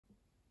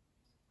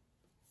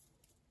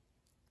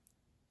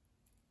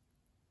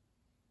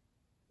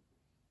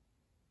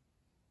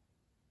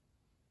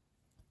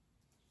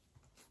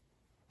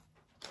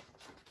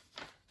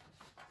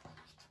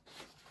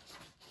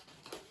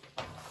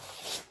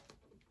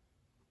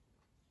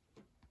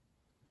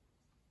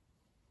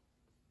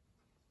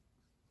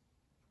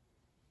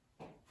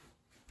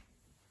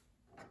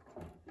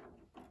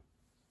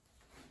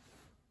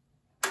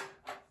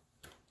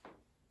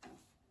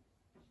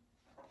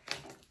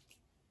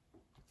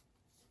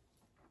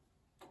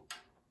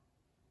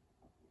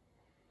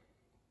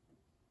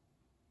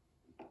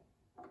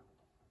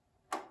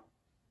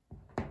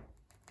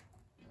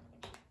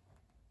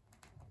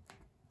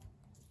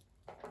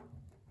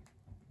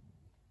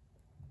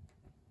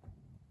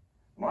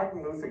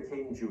Martin Luther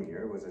King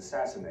Jr. was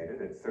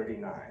assassinated at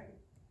 39.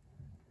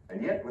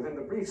 And yet, within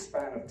the brief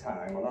span of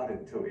time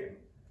allotted to him,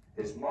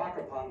 his mark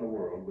upon the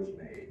world was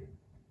made.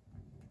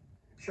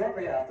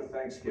 Shortly after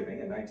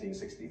Thanksgiving in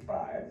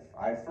 1965,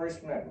 I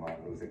first met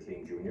Martin Luther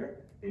King Jr.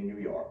 in New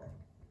York.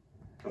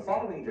 The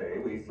following day,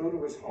 we flew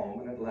to his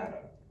home in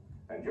Atlanta,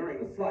 and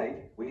during the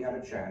flight, we had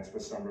a chance for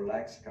some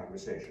relaxed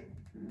conversation.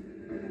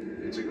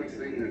 It's a good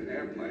thing that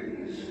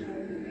airplanes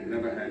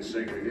never had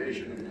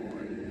segregation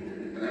aboard.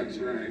 That's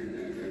right.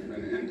 They've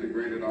been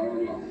integrated all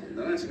along.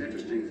 Now, that's an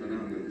interesting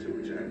phenomenon, too,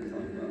 which I hadn't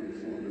thought about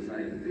before. The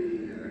fact that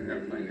the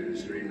airplane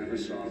industry never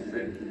saw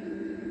fit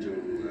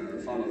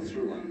to follow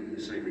through on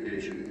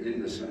segregation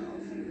in the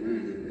South.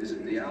 Is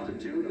it the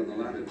altitude or the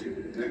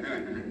latitude?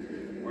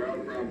 Well,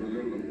 probably a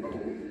little of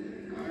both.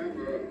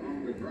 However,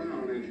 on the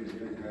ground,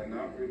 interestingly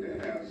enough, we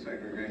did have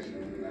segregation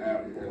in the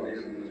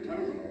airports and the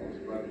terminals,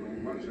 but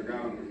once you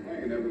got on the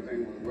plane,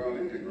 everything was well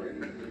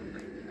integrated.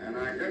 And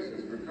I guess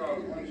it's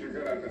because once you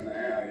get up in the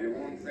air, you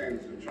want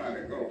things to try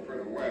to go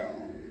pretty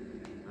well.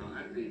 Now,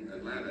 at the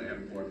Atlanta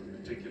airport in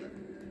particular,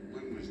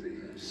 when was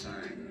the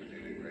sign of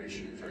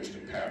integration first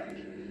apparent?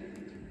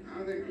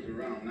 I think it was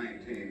around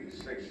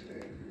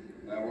 1960.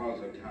 There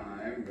was a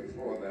time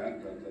before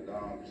that the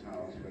Dobbs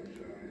House, which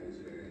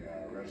is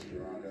a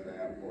restaurant at the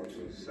airport,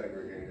 was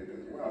segregated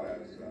as well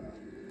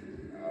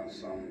as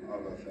some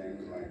other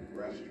things like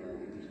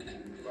restrooms.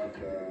 But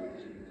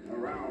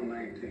around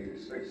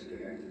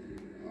 1960,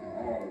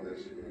 all of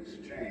this was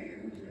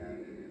changed,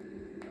 and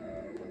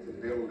with the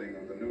building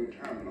of the new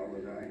terminal,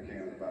 which I think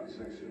came in about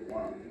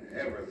 61,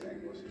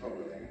 everything was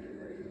totally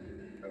integrated.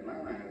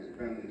 Atlanta has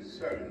been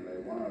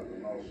certainly one of the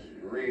most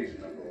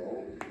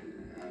reasonable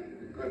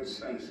and good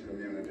sense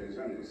communities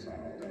in the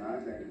South, and I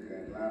think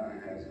Atlanta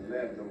has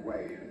led the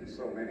way in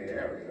so many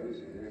areas,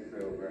 and we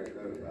feel very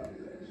good about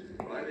this.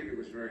 Well, I think it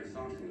was very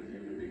thoughtful of you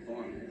to be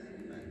born here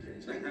in that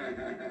case.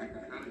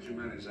 How did you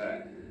manage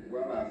that?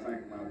 Well, I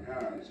thank my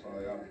parents for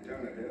the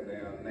opportunity. They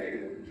are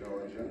native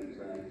Georgians,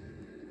 and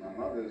my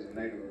mother is a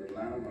native of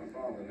Atlanta. My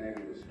father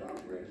native of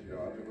Stockbridge,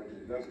 Georgia, which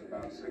is just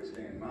about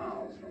 16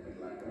 miles from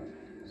Atlanta.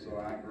 So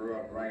I grew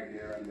up right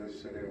here in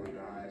this city, went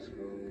to high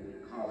school,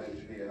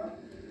 college here,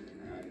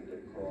 and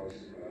of course,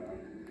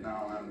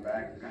 now I'm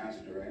back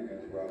pastoring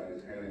as well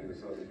as heading the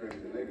Southern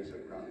Christian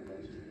Leadership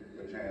Conference,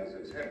 which has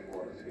its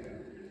headquarters here.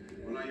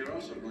 Well, now you're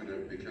also going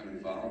to become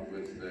involved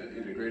with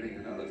integrating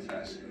another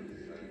facet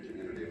of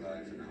community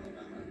life in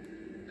Alabama,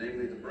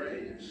 namely the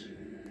Braves.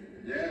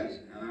 Yes,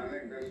 and I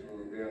think this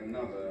will be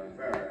another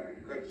very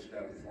good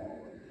step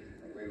forward.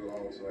 We will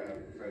also have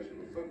a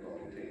professional football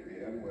team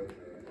here with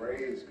the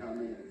Braves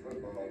coming, a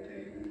football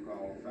team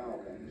called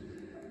Falcons.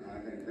 I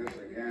think this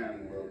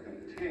again will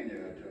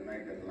continue to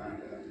make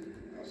Atlanta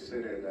a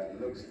city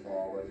that looks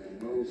forward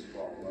and moves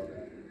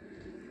forward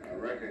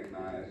and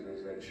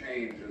recognizes that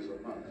change is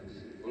upon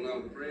us. Well,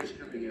 now, the Braves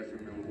coming here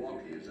from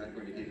Milwaukee, is that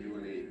going to give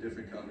you any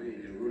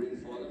difficulty in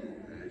rooting for them?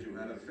 Had you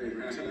had a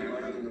favorite team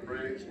other than the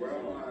Braves?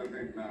 Well, I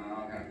think now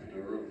I'll have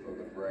to root for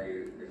the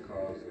Braves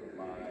because of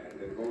my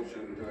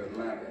devotion to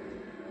Atlanta.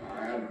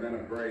 I hadn't been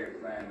a Brave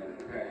fan in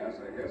the past.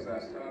 I guess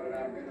I started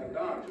out being a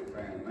Dodger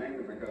fan,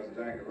 mainly because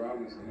Jackie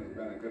Robinson has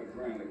been a good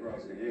friend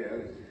across the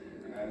years.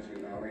 And as you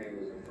know, he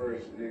was the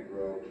first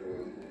Negro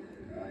to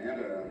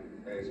enter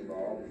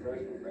baseball,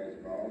 professional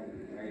baseball,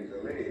 in major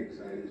leagues.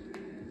 And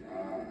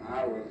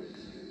I was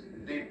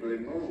deeply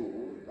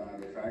moved by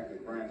the fact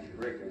that Branch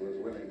Rickey was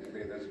willing to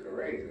be this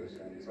courageous.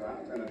 And so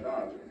I've been a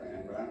Dodger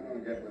fan, but I'm going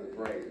to get with the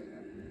Braves.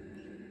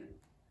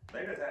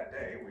 Later that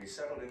day, we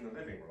settled in the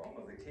living room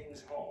of the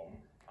King's home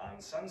on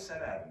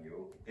Sunset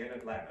Avenue in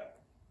Atlanta.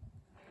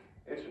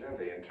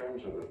 Incidentally, in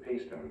terms of the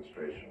peace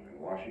demonstration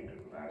in Washington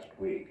last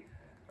week,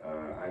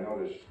 I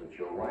noticed that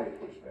your wife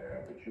was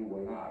there, but you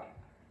were not.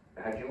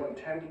 Had you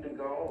intended to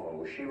go, or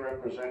was she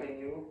representing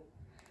you?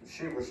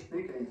 She was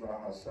speaking for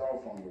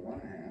herself on the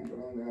one hand,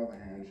 but on the other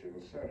hand, she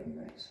was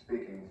certainly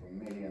speaking for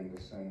me in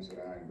the sense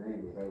that I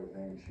agreed with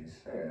everything she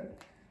said,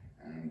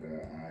 and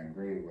I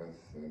agree with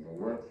the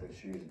work that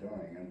she's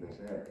doing in this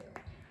area.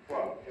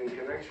 Well, in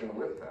connection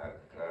with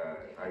that,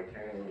 I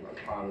came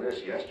upon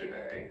this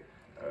yesterday,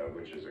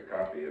 which is a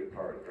copy of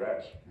her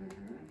address,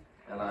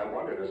 and I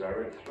wondered as I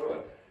read through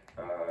it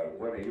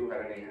whether you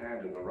had any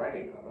hand in the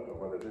writing of it, or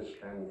whether this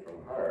stemmed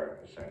from her,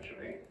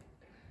 essentially.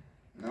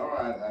 No,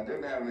 I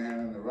didn't have any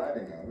hand in the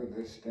writing of it.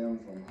 This stemmed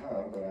from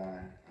her, but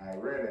I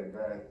read it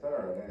very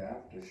thoroughly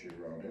after she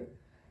wrote it,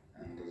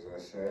 and as I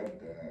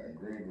said,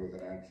 agreed with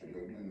it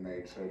absolutely and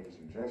made certain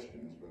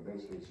suggestions, but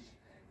this is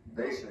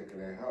basically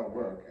her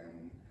work,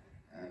 and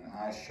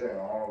I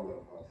share all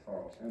of her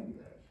thoughts in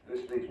this.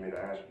 This leads me to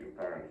ask you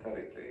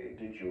parenthetically,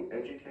 did you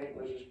educate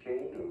Mrs.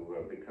 King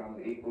to become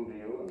equal to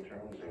you in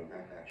terms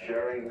of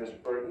sharing this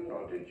burden,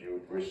 or did you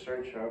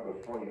research her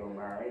before your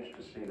marriage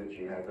to see that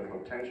she had the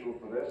potential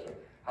for this, or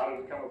how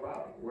did it come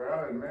about?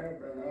 Well, it may have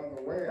been the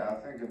other way. I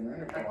think in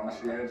many points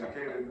she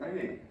educated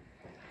me.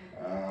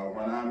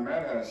 When I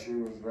met her, she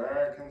was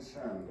very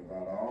concerned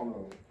about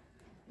all of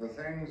the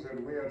things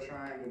that we are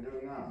trying to do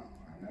now.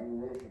 And never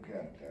will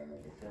forget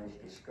the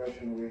first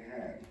discussion we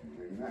had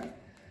when we met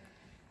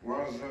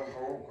was the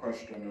whole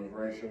question of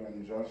racial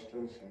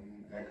injustice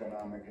and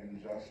economic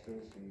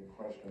injustice and the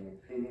question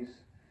of peace.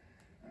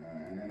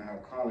 And in her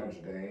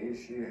college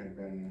days, she had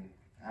been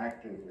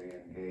actively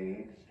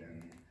engaged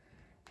in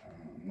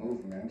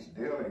movements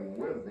dealing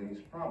with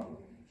these problems.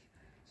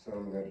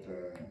 So that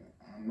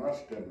I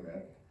must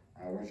admit,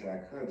 I wish I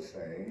could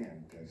say,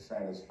 and to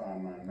satisfy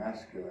my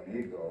masculine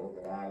ego,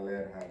 that I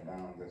led her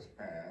down this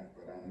path,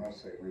 but I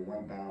must say we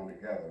went down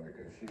together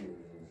because she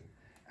was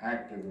as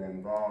actively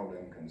involved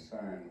and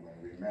concerned when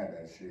we met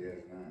as she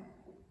is now.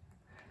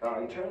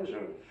 Now, in terms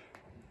of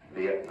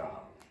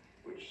Vietnam,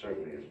 which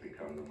certainly has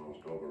become the most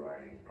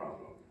overriding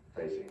problem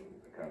facing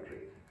the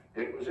country,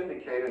 it was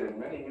indicated in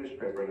many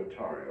newspaper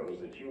editorials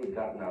that you had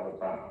gotten out of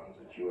bounds,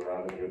 that you were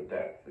out of your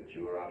depth, that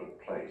you were out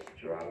of place,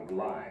 that you're out of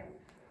line.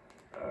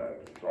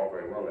 It's all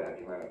very well to have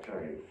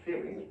humanitarian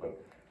feelings,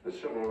 but the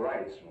civil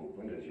rights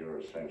movement is your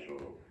essential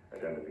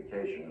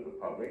identification to the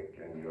public,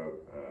 and your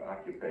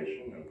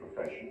occupation and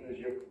profession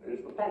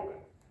is the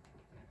pulpit.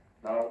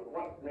 Now,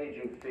 what made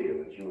you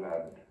feel that you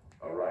had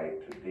a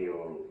right to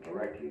deal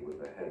directly with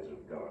the heads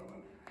of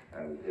government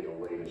and in a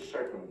way to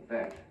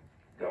circumvent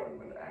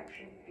government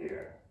action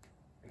here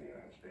in the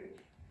United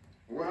States?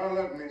 Well,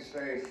 let me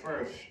say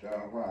first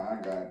why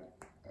I got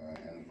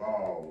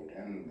involved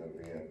in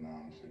the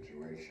Vietnam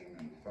situation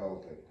and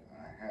felt that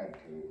I had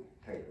to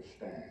take a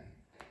stand.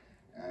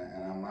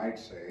 And I might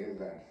say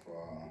that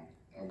for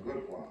a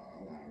good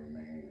while I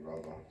remained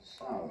rather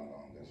silent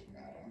on this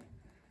matter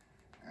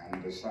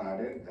and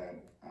decided that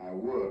I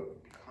would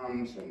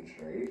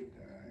concentrate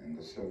in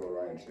the civil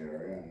rights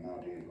area and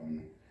not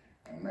even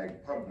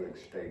make public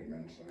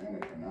statements or any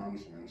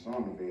pronouncements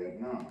on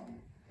Vietnam.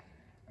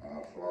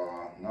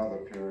 For another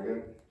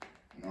period,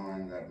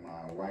 knowing that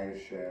my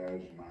wife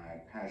shares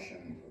my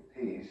passion for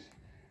peace,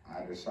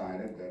 I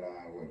decided that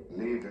I would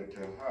leave it to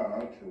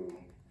her to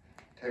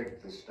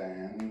take the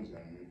stands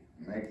and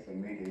make the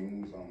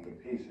meetings on the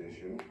peace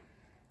issue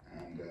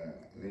and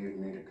leave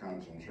me to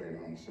concentrate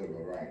on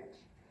civil rights.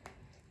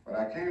 But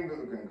I came to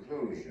the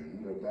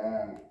conclusion that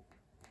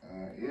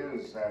there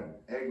is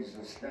that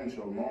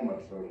existential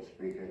moment, so to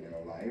speak, in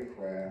your life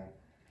where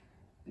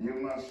you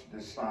must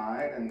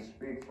decide and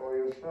speak for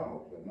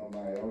yourself, that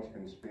nobody else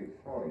can speak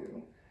for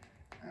you.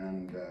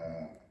 And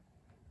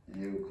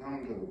you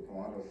come to the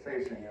point of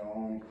facing your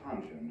own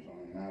conscience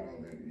on a matter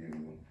that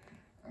you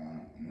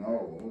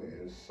know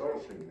is so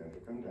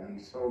significant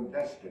and so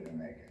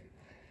destiny-making.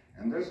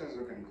 And this is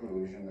a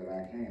conclusion that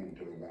I came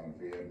to about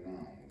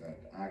Vietnam, that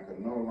I could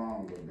no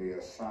longer be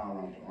a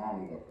silent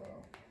onlooker,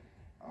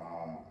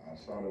 a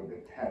sort of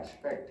detached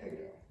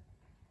spectator,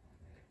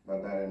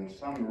 but that in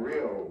some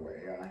real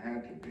way I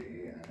had to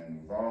be an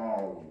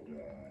involved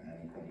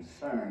and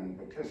concerned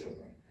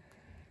participant.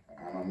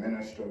 I'm a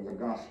minister of the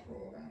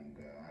gospel, and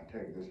I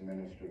take this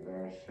ministry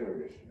very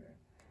seriously.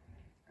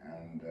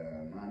 And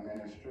my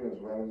ministry, as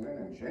well as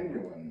any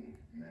genuine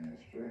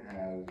ministry,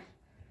 has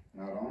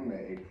not only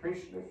a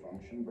priestly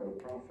function, but a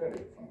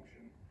prophetic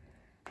function.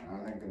 And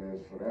I think it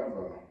is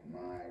forever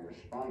my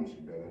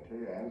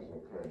responsibility as a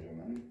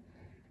clergyman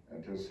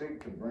to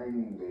seek to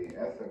bring the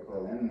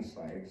ethical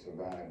insights of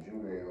our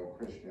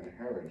Judeo-Christian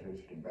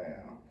heritage to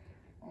bear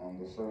on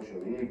the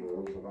social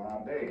evils of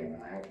our day.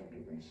 And I happen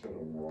to consider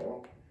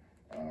war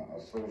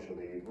a social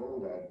evil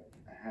that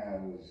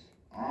has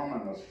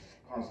ominous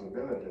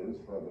possibilities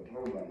for the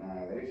total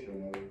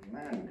annihilation of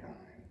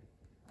mankind.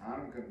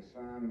 I'm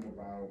concerned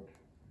about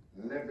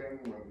living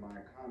with my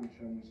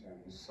conscience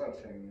and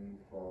searching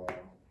for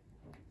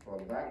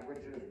that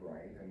which is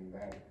right and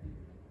that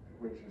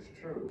which is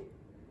true.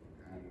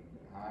 And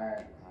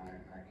I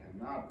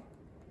cannot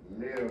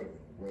live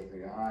with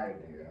the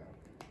idea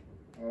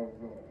of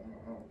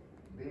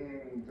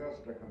being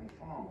just a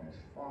conformist,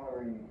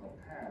 following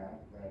a path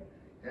that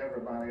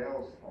everybody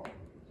else follows.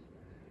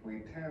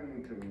 We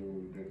tend to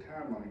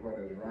determine what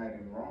is right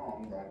and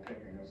wrong by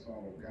taking a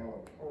sort of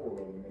Gallup poll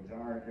of the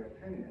majority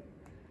opinion.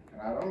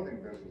 And I don't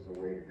think this is the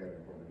way to get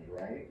at what is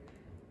right.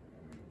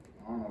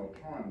 Arnold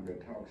Toynbee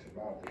talks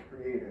about the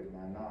creative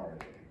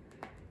minority.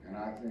 And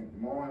I think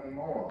more and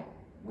more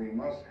we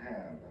must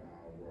have in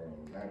our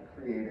world that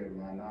creative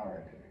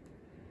minority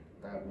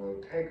that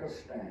will take a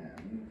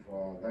stand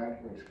for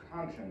that which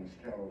conscience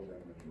tells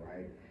them is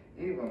right,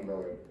 even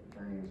though it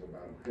brings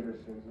about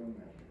criticism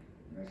and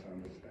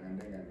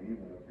misunderstanding and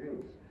even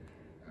abuse.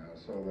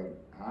 So that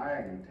I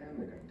intend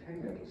to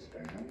continue to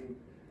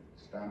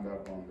stand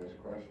up on this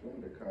question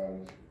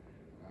because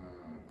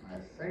I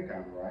think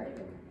I'm right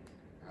and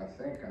I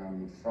think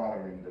I'm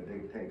following the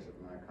dictates of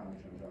my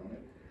conscience on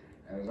it.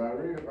 And as I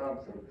read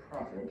about the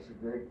prophets, the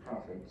great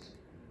prophets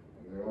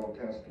of the Old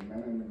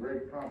Testament and the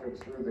great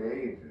prophets through the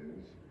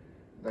ages,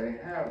 they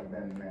have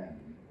been men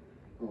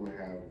who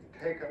have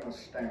taken a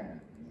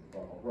stand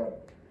for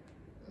what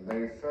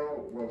they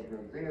felt was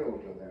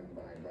revealed to them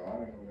by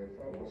God and what they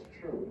felt was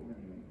true.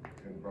 And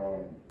it brought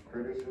them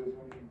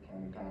criticism.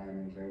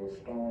 Sometimes they were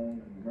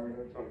stoned and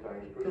murdered.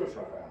 Sometimes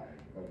crucified.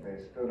 But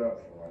they stood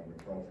up for it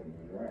because it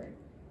was right.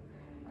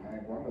 I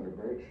think one of the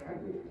great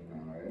tragedies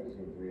now is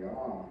that we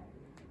are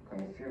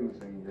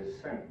confusing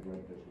dissent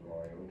with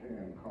disloyalty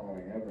and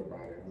calling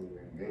everybody who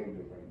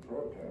engages in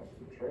protest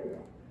a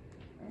traitor.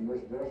 And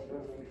this just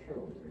isn't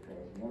true,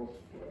 because most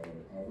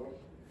of us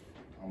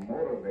are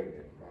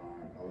motivated by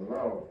a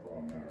love for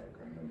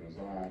America and a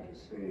desire to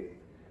see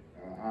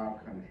our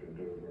country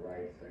do the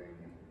right thing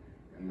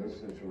in this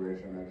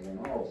situation as in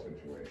all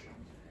situations.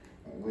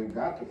 We've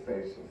got to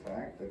face the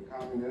fact that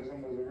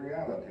communism is a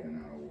reality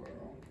in our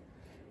world.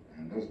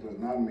 And this does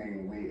not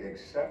mean we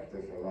accept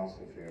the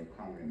philosophy of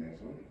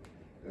communism.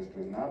 This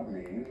does not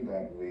mean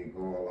that we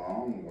go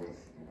along with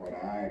what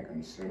I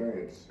consider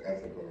its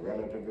ethical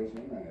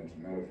relativism and its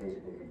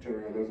metaphysical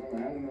materialism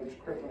and its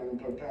crippling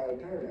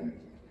totalitarianism.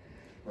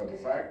 But the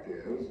fact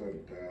is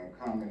that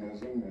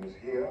communism is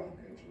here,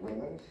 it's with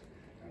us,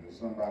 and as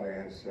somebody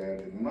has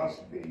said, it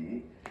must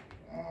be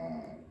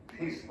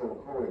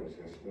peaceful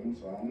coexistence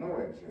or no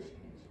existence.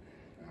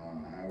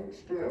 I would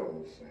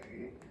still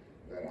say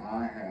that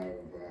I have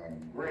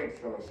great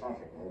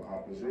philosophical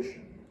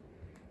opposition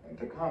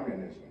to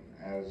communism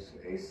as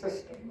a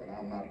system, but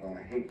I'm not going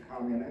to hate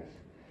communists,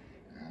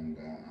 and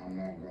I'm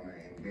not going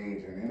to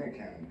engage in any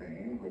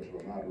campaign which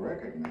will not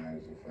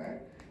recognize the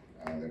fact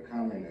that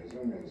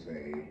communism is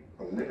a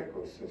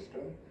political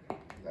system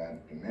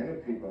that many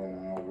people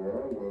in our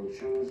world will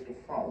choose to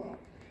follow.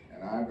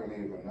 And I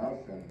believe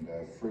enough in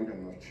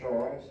freedom of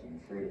choice and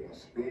freedom of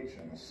speech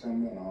and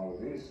assembly and all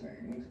of these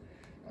things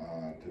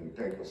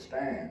to take a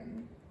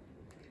stand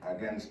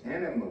against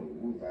any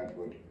move that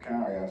would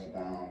carry us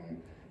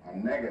down a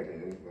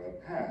negative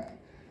path.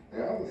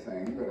 The other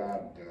thing that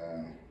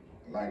I'd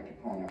like to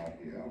point out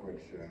here,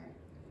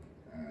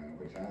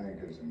 which I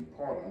think is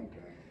important,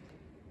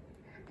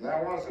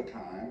 there was a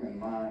time in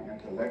my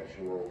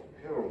intellectual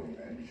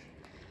pilgrimage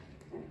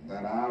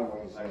that I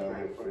was,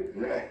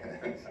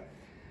 yes,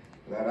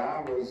 that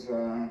I was...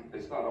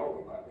 It's not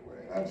over, by the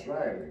way. That's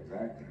right,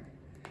 exactly.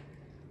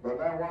 But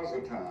there was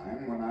a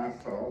time when I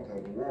felt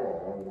that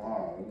war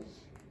was,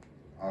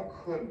 or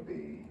could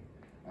be,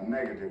 a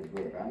negative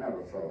good. I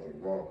never felt that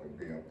war could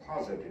be a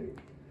positive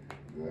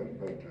good,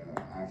 but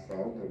I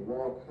felt that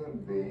war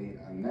could be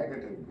a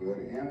negative good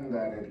in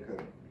that it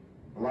could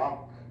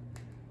block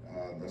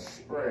the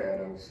spread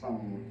of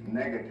some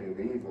negative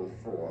evil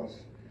force,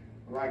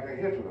 like a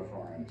Hitler,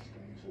 for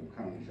instance, who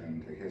comes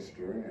into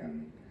history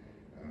and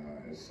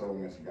is so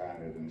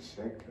misguided and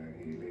sick that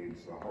he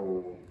leads the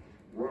whole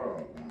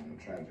world down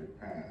a tragic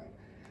path.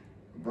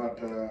 But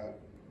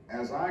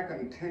as I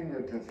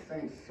continued to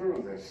think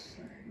through this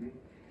thing,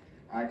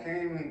 I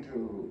came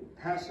to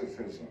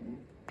pacifism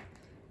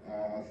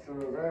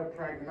through a very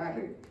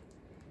pragmatic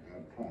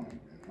point.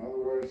 In other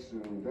words, to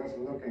just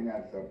looking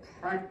at the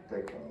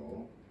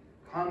practical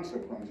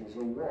consequences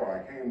of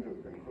war, I came to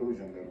the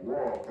conclusion that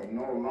war could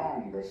no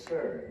longer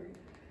serve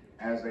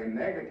as a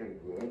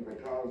negative good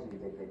because of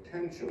the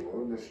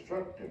potential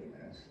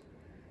destructiveness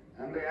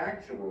and the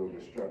actual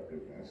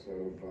destructiveness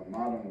of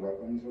modern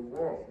weapons of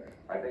warfare.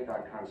 I think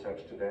our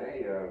concepts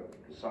today,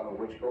 some of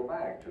which go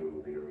back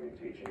to the early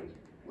teachings,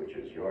 which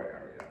is your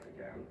area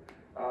again,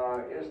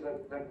 is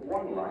that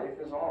one life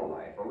is all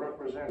life, or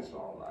represents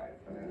all life.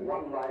 And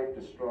one life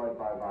destroyed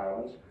by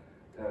violence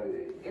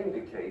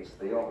indicates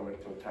the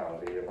ultimate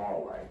totality of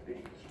all life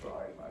being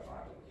destroyed by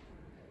violence.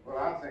 Well,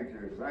 I think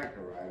you're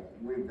exactly right.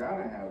 We've got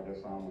to have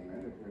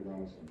disarmament if we're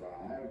going to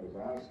survive. As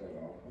I've said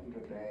often,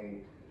 today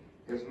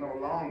is no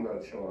longer a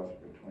choice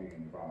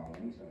between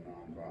violence and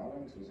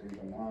nonviolence. It's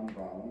either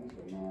nonviolence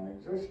or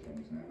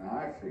non-existence. And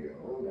I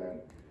feel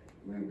that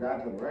we've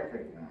got to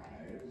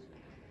recognize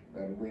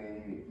that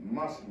we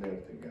must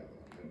live together.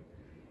 That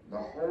the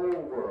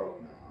whole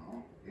world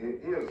now,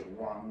 it is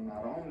one,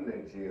 not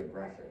only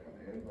geographically,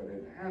 but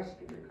it has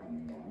to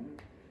become one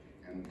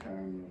in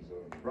terms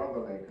of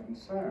brotherly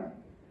concern.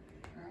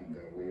 And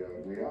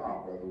we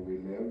are, whether we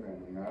live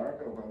in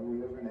America, whether we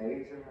live in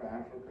Asia or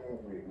Africa,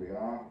 we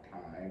are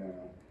tied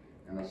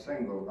in a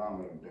single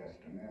garment of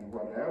destiny, and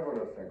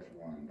whatever affects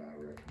one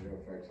directly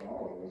affects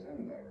all of us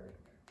indirectly.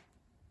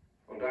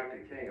 Well,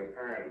 Dr. King,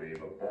 apparently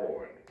the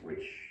board,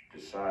 which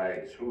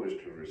decides who is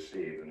to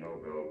receive the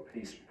Nobel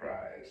Peace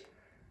Prize,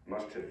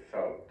 must have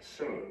felt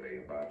similarly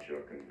about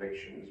your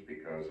convictions,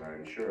 because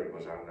I'm sure it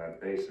was on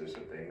that basis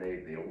that they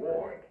made the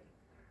award.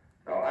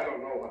 Now, I don't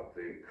know what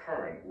the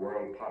current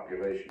world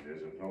population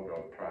is of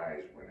Nobel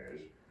Prize winners.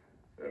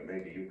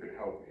 Maybe you could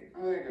help me.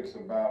 I think it's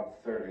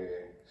about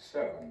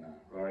 37 now.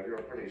 Well, you're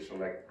a pretty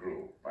select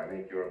group. I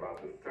think you're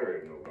about the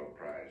third Nobel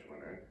Prize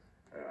winner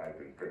I've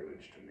been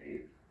privileged to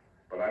meet.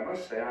 But I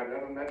must say I've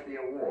never met the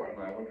award,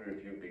 and I wonder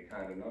if you'd be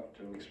kind enough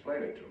to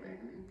explain it to me.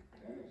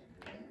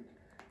 Yes.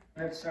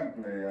 It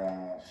simply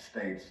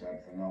states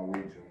that the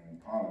Norwegian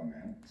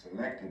Parliament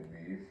selected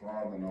me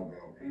for the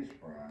Nobel Peace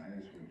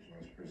Prize, which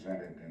was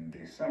presented in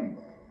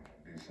December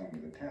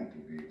the 10th to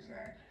be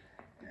exact,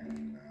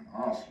 in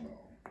Oslo.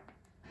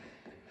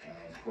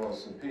 Of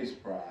course, the Peace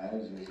Prize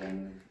is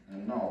in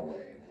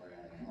Norway,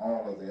 where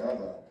all of the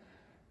other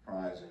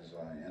prizes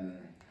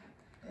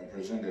are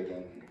presented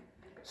in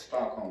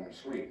Stockholm,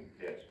 Sweden.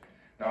 Yes.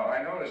 Now,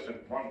 I noticed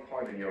at one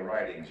point in your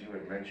writings you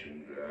had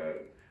mentioned,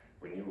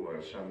 when you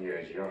were some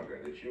years younger,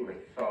 that you had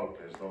felt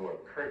as though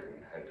a curtain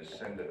had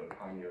descended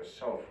upon your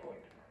selfhood.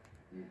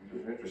 It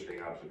was an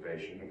interesting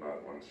observation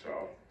about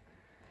oneself.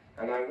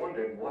 And I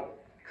wondered what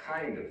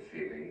kind of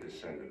feeling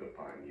descended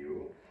upon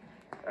you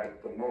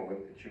at the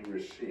moment that you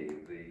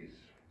received these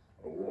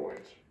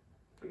awards,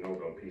 the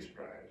Nobel Peace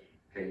Prize.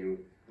 Can you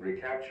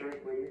recapture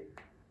it with me?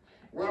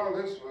 Well,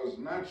 this was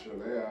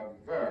naturally a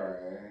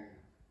very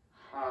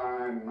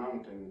high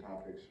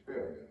mountaintop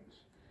experience.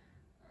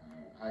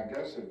 I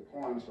guess at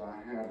points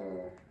I had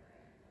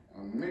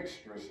a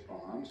mixed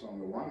response. On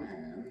the one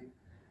hand,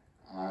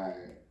 I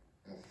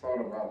thought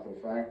about the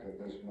fact at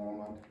this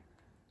moment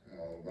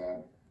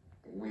that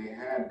we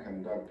had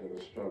conducted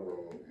a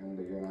struggle in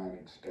the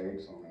United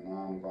States on a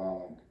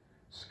nonviolent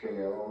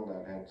scale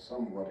that had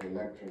somewhat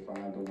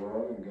electrified the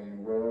world and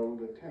gained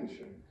world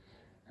attention.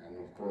 And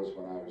of course,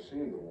 when I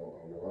received the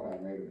award,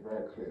 I made it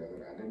very clear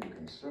that I didn't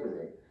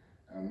consider it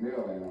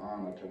merely an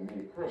honor to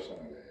me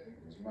personally.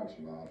 It was much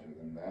larger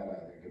than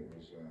that. I think it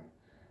was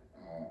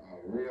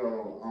a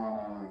real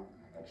honor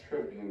and a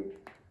tribute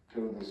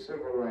to the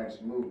civil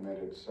rights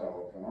movement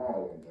itself and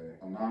all of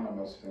the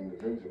anonymous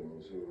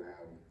individuals who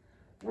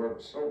have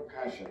worked so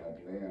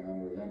passionately and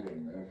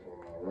unrelentingly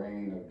for a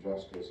reign of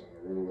justice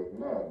and a rule of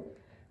love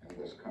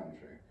in this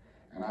country.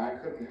 And I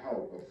couldn't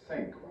help but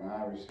think when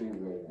I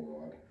received the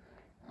award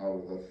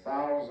of the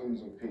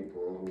thousands of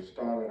people who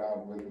started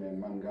out with me in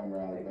Montgomery,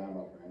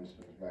 Alabama, for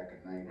instance, back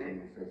in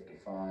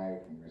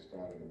 1955 when we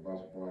started the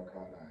bus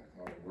boycott. I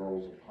thought of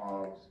Rosa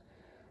Parks,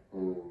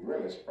 who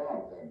really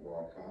sparked that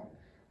boycott.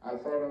 I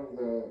thought of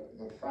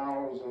the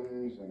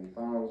thousands and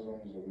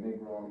thousands of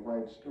Negro and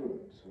white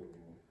students who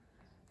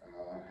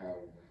have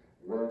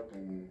worked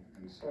in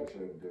such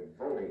a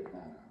devoted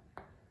manner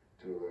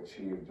to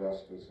achieve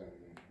justice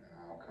in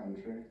our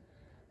country.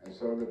 And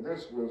so that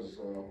this was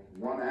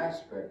one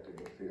aspect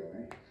of the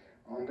feeling.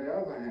 On the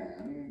other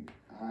hand,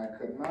 I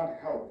could not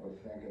help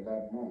but think at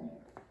that moment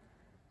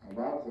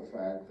about the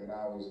fact that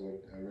I was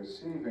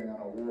receiving an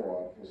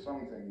award for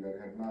something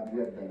that had not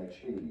yet been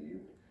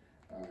achieved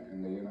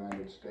in the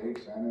United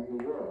States and in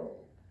the world.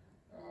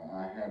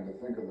 I had to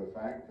think of the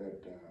fact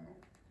that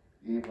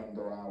even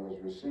though I was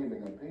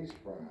receiving a Peace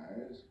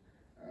Prize,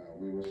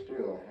 we were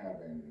still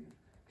having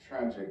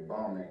tragic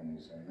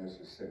bombings in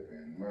Mississippi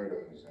and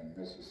murders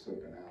in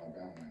Mississippi and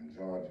Alabama and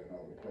Georgia and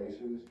other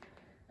places.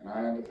 And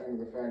I had to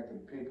think of the fact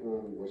that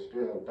people were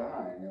still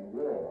dying in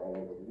war all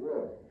over the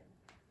world.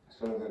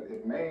 So that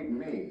it made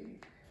me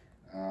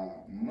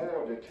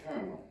more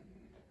determined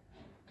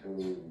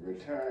to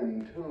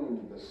return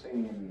to the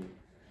scene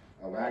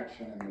of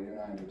action in the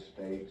United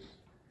States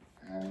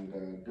and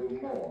do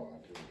more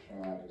to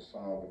try to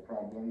solve the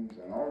problems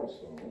and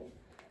also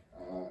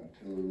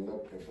to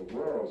look at the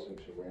world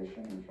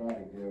situation and try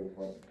to give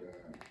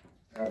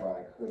whatever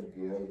I could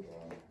give,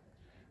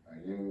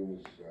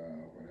 use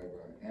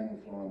whatever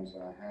influence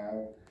I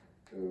have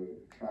to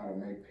try to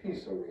make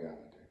peace a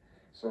reality.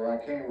 So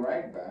I came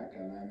right back,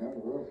 and I never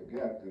will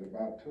forget that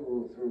about 2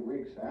 or 3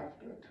 weeks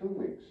after, 2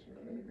 weeks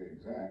really to be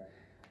exact,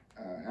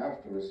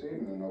 after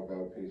receiving the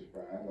Nobel Peace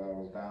Prize, I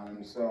was down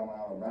in Selma,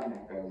 Alabama,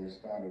 where we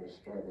started a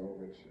struggle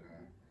which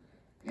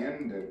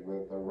ended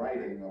with the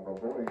writing of a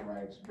voting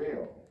rights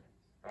bill.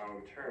 Now,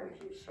 in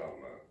terms of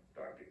Selma,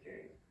 Dr.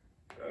 King,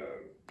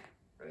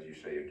 as you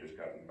say, you've just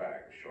gotten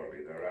back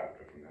shortly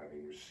thereafter from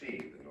having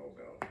received the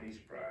Nobel Peace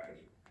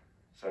Prize.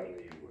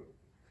 Suddenly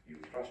you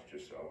thrust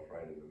yourself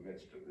right in the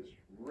midst of this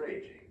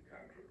raging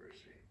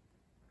controversy.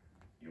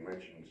 You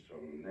mentioned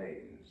some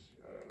names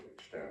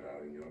which stand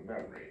out in your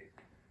memory,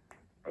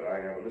 but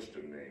I have a list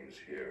of names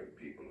here of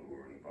people who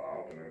were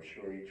involved, and I'm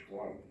sure each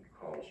one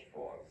calls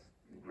forth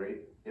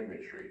great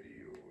imagery to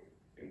you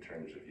in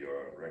terms of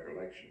your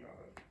recollection of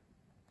it.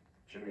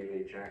 Jimmy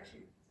Lee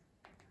Jackson.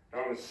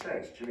 Now, in a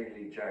sense, Jimmy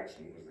Lee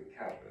Jackson was the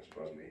catalyst,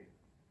 wasn't he?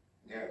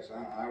 Yes,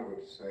 I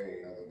would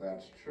say that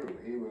that's true.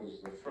 He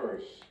was the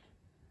first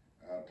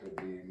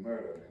to be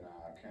murdered in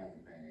our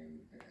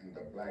campaign in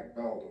the Black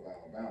Belt of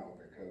Alabama,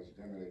 because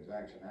Jimmy Lee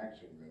Jackson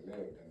actually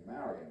lived in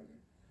Marion,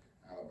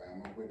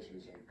 Alabama, which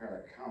is in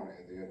Perry County,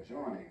 the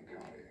adjoining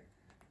county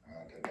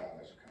to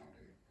Dallas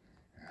County.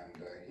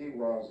 And he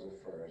was the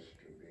first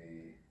to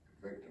be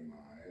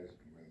victimized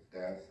with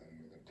death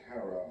and with the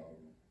terror of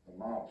the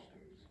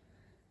mobsters.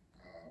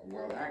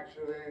 Well,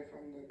 actually,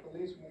 from the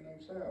policemen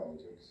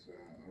themselves, it's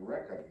a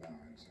record now.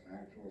 It's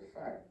an actual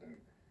fact that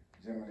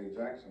Jimmy Lee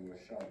Jackson was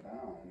shot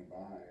down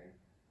by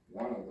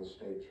one of the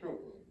state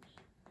troopers.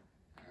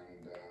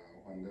 And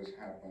when this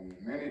happened,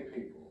 many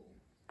people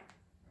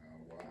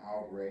were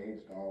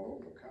outraged all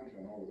over the country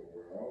and over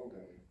the world.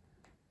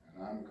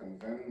 And I'm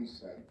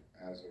convinced that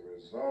as a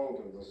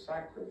result of the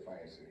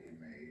sacrifice that he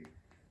made,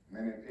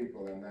 many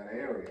people in that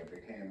area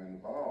became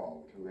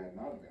involved who had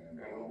not been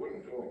involved. And who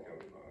wouldn't have become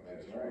involved.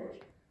 That's yes,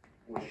 right.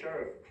 Was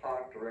Sheriff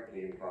Clark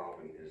directly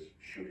involved in his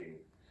shooting?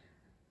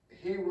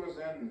 He was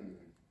in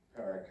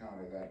Perry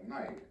County that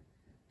night.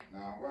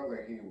 Now,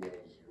 whether he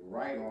was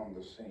right on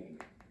the scene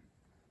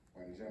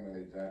when Jimmy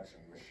Lee Jackson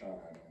was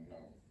shot, I don't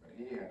know. But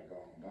he had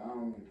gone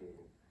down to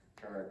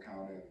Perry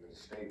County, and the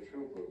state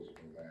troopers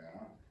were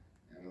there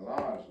in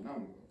large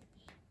numbers.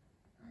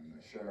 And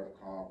Sheriff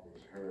Clark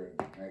was heard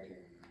making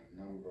a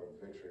number of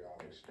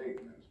vitriolic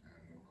statements.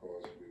 And of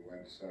course, we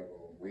went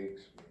several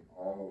weeks with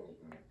all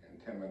of the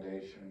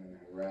intimidation and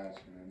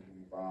harassment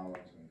and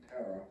violence and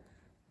terror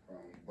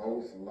from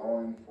both law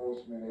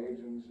enforcement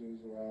agencies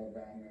of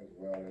Alabama as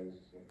well as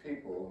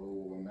people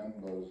who were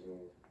members of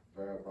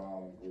very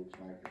violent groups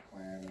like the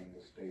Klan and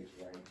the States'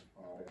 Rights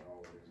Party and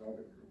all these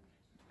other groups.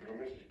 Well,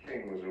 Mrs.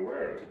 King was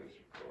aware of this,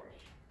 of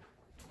course.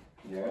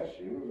 Yes,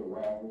 she was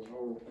aware of this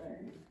whole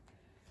thing.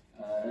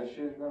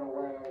 She's been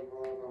aware of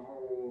the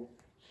whole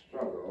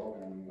struggle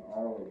and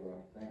all of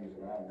the things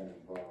that I've been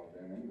involved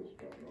in the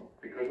struggle.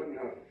 Because wouldn't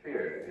her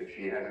fear, if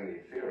she had any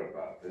fear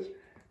about this,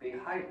 be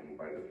heightened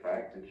by the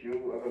fact that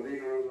you are the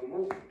leader of the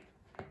movement?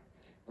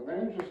 Well,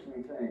 the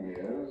interesting thing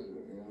is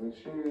that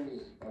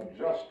she's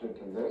adjusted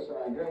to this, and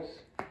I guess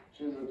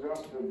she's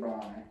adjusted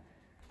by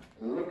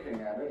looking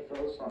at it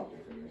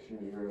philosophically.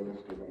 She's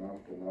realistic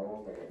enough to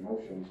know that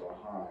emotions are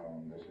high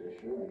on this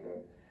issue and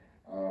that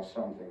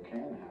something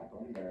can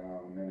happen. There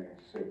are many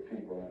sick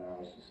people in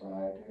our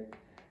society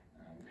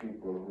and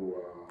people who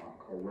are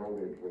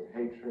corroded with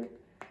hatred,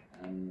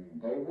 and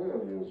they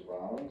will use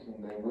violence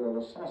and they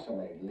will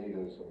assassinate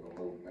leaders of the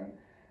movement.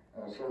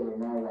 So that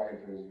my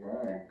wife is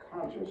very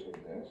conscious of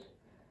this,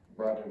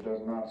 but it does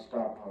not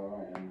stop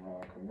her in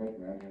her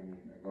commitment in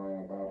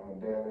going about her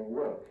daily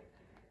work.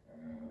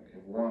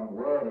 If one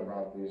worried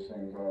about these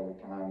things all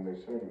the time, they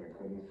certainly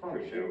couldn't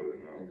function. Sure,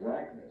 no.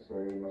 Exactly. So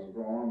you must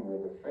go on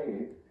with the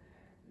faith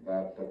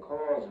that the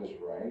cause is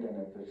right,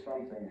 and if there's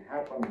something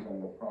happens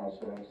in the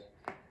process,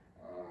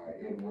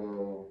 it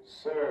will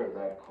serve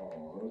that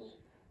cause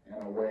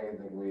in a way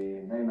that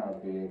we may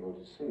not be able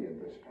to see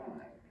at this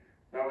time.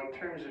 Now, in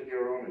terms of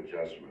your own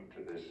adjustment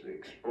to this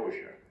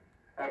exposure,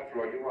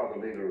 after all, you are the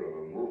leader of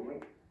a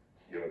movement.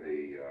 You're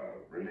the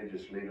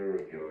religious leader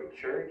of your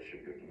church,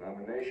 of your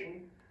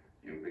denomination.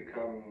 You've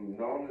become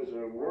known as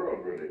a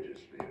world religious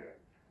leader.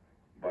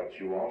 But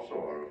you also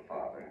are a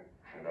father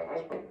and a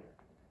husband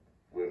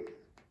with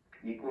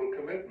equal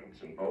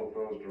commitments in both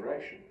those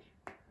directions.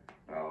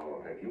 Now,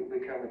 have you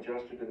become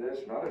adjusted to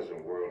this, not as a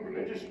world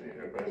religious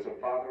leader, but as a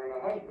father and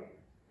a husband?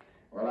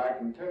 Well, I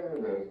can tell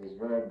you this, it's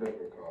very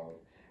difficult.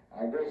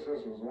 I guess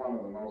this was one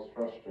of the most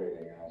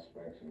frustrating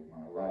aspects of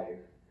my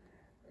life.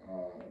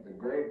 The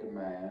great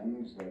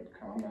demands that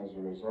come as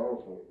a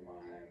result of my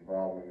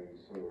involvement in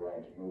the civil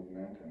rights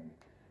movement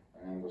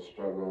and the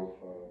struggle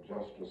for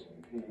justice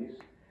and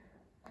peace.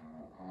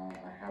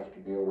 I have to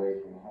be away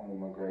from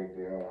home a great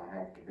deal. I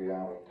have to be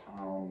out of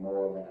town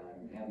more than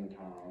I'm in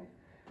town.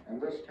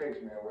 And this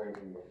takes me away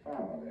from the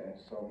family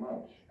so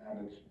much.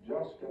 And it's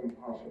just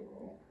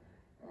impossible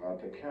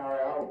to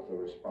carry out the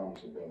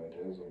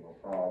responsibilities of a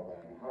father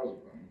and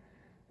husband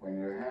when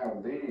you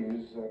have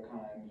these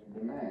kinds of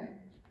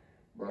demands.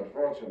 But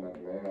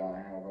fortunately, I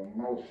have a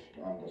most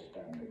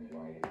understanding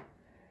wife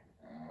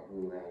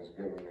who has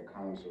given me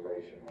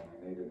consolation when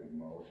I needed it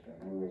most, and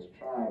who has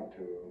tried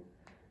to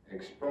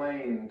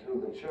explain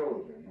to the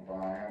children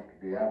why I have to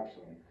be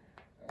absent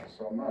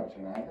so much.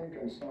 And I think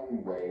in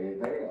some way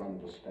they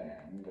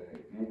understand,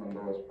 even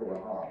though it's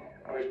pretty hard.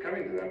 I was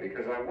coming to that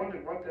because I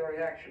wondered what their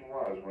reaction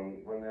was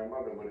when their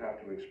mother would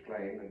have to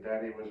explain that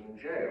Daddy was in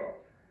jail.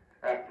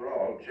 After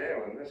all,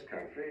 jail in this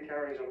country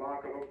carries a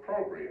mark of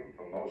opprobrium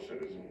for most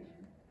citizens.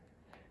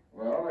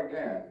 Well,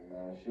 again,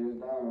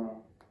 she's done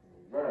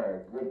a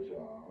very good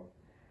job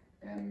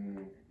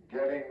in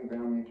getting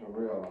them to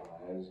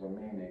realize the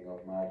meaning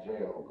of my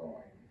jail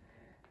going.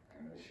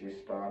 She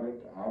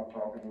started out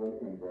talking with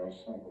them in very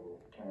simple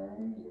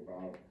terms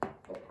about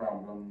the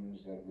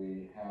problems that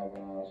we have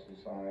in our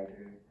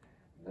society,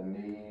 the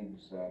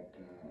needs that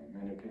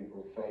many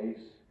people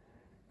face,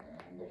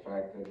 and the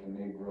fact that the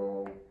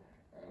Negro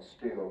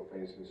still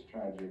faces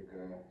tragic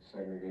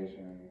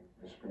segregation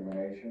and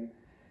discrimination.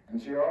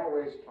 And she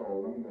always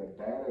told them that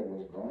Daddy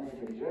was going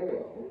to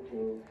jail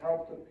to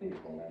help the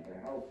people and to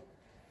help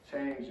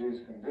change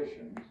these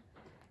conditions.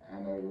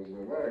 And it was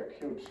a very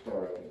cute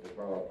story that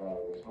developed out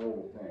of this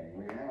whole thing.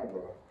 We have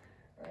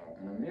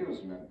an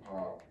amusement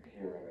park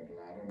here in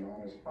Atlanta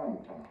known as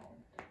Funtown.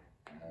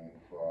 And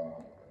for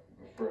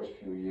the first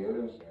few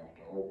years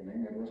after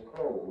opening, it was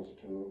closed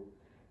to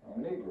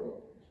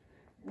Negroes.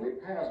 We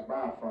passed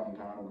by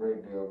Funtown a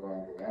great deal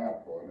going to the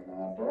airport, and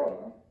our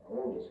daughter,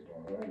 oldest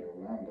daughter,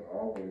 Yolanda,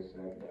 always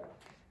said,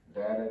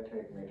 Daddy,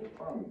 take me to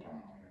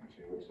Funtown. And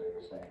she would say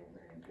the same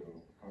thing to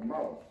her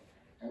mother.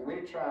 And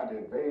we tried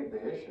to evade the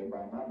issue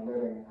by not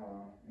letting her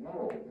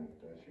know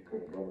that she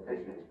couldn't go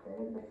because she was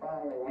colored. But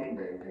finally, one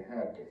day, we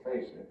had to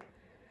face it.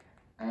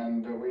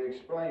 And we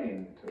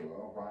explained to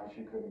her why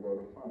she couldn't go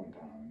to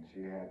Funtown.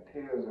 She had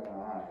tears in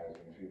her eyes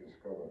when she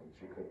discovered that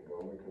she couldn't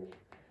go because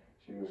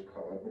she was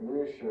colored. But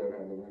we assured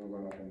her that we were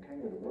going to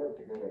continue to work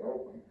to get it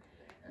open.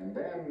 And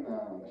then,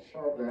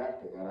 shortly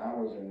after that, I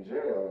was in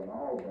jail in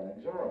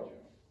Albany,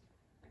 Georgia.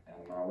 And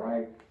my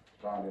wife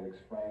started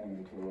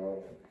explaining to her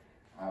that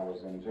I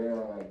was in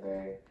jail that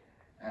day,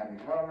 And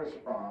her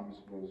response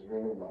was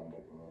really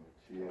wonderful.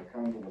 She had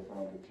come to the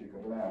point that she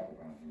could laugh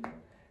about me.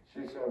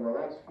 She said, well,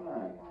 that's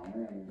fine,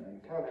 Mommy,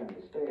 and tell him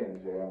to stay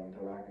in jail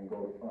until I can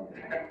go to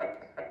Funny.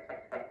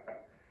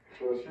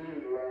 So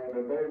she's learned,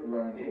 and they've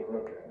learned to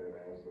look at it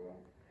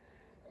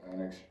as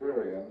an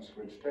experience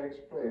which takes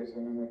place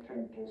in an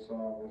attempt to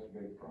solve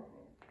this big problem.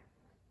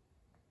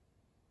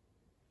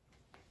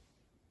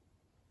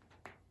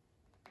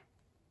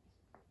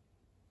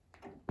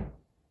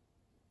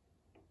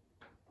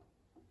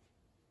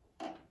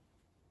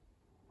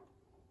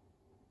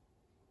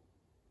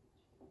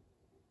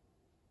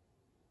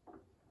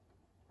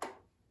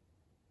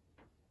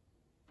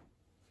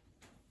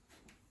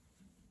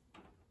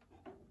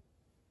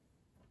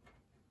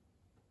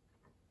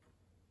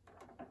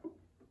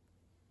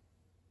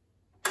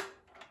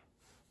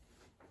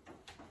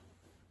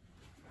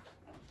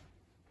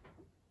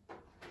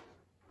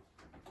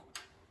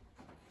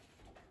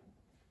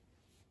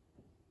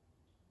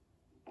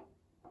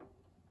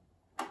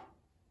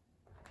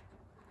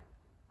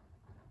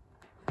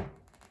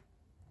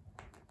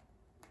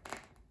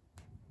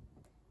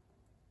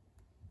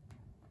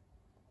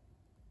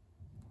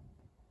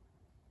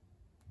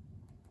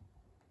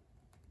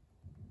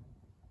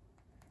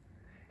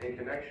 In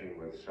connection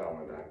with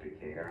Selma, Dr.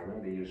 King, I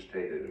remember you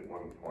stated at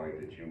one point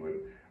that you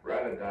would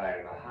rather die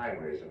in the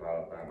highways of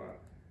Alabama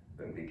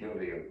than be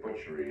guilty of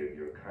butchery of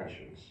your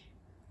conscience.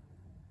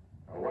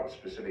 What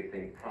specific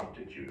thing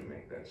prompted you to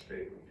make that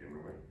statement? Do you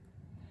remember?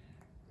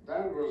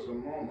 That was the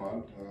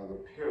moment, the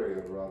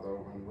period rather,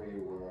 when we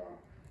were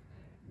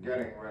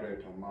getting ready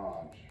to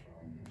march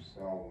from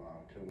Selma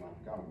to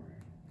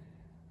Montgomery.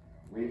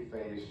 We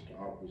faced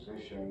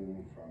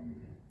opposition from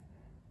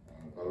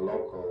the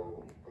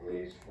local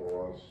police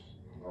force,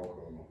 the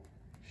local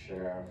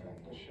sheriff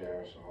and the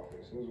sheriff's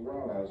office, as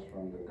well as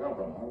from the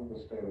governor of the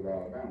state of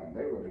Alabama.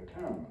 They were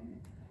determined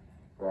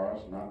for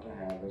us not to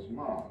have this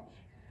march.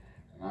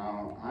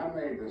 Now, I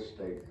made this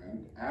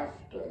statement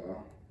after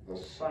the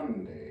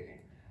Sunday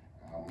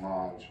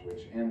march,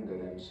 which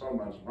ended in so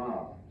much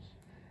violence.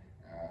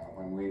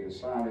 When we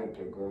decided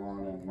to go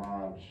on and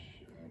march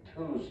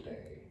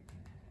Tuesday,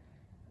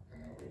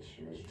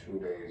 which was 2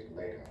 days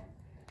later,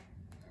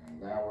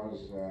 there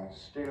was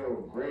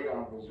still great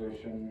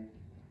opposition,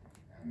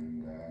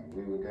 and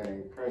we were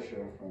getting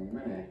pressure from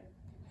many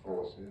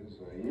forces,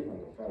 even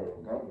the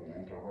federal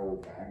government, to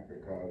hold back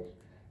because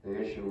the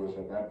issue was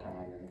at that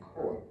time in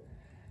court.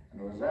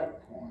 And it was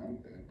at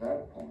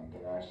that point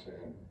that I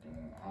said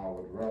I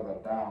would rather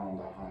die on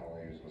the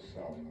highways of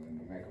Selma than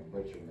to make a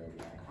butchery of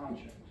my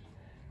conscience.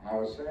 I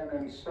was saying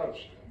in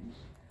substance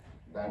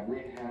that we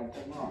had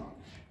to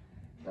march,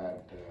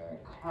 that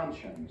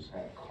conscience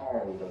had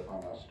called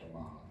upon us to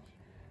march,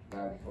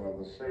 that for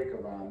the sake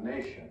of our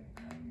nation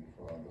and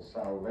for the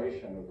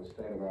salvation of the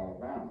state of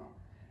Alabama,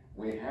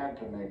 we had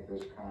to make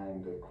this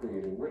kind of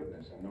creative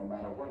witness, and no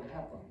matter what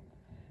happened,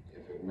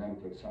 if it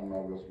meant that some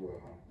of us were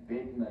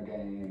beaten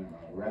again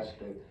or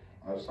arrested,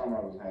 or some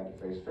of us had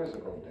to face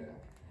physical death,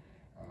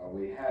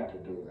 we had to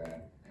do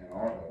that in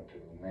order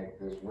to make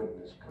this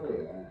witness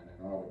clear and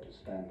in order to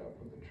stand up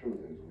for the truth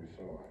as we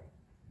saw it.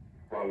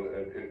 Well,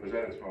 it was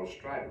at its most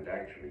strident,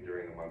 actually,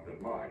 during the month of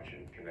March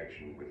in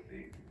connection with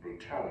the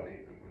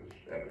brutality that was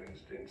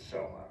evidenced in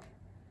Selma.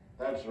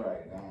 That's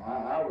right.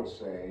 I would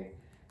say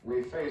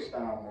we faced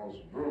our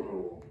most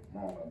brutal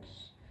moments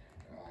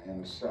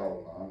in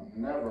Selma.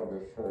 Never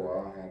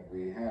before had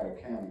we had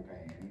a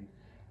campaign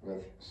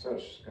with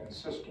such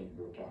consistent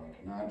brutality.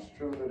 Now, it's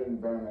true that in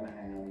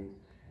Birmingham,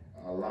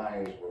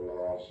 lives were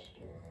lost.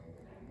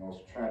 The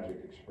most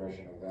tragic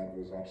expression of that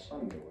was that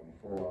Sunday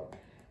when 4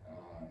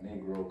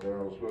 Negro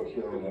girls were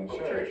killed in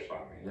church.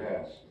 Bombing.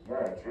 Yes,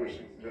 very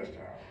gruesome, just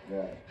how.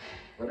 Yes.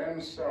 But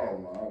in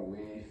Selma,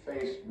 we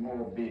faced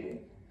more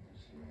beatings.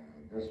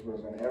 This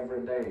was an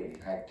everyday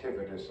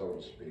activity, so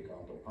to speak,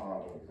 on the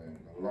part of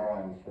the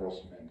law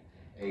enforcement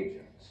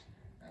agents.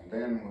 And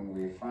then when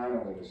we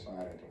finally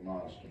decided to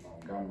march to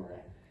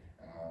Montgomery,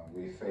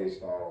 we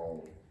faced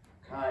all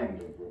kinds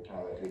of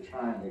brutality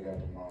trying to get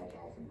the march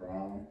off the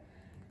ground.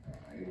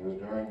 It was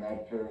during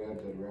that period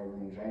that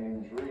Reverend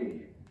James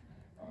Reed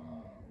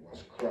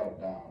was clubbed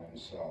down in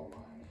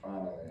Selma and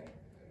finally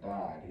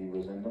died. He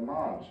was in the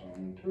march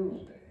on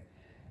Tuesday.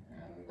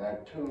 And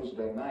that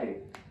Tuesday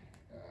night,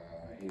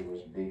 he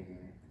was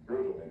beaten,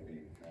 brutally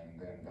beaten,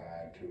 and then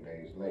died 2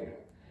 days later.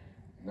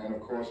 And then,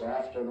 of course,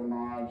 after the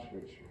march,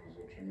 which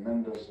was a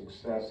tremendous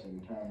success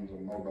in terms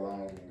of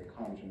mobilizing the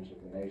conscience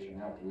of the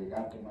nation, after we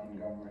got to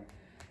Montgomery,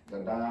 the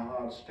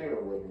diehards still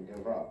wouldn't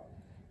give up.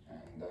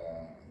 And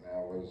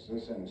there was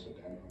this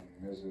incident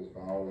when Mrs.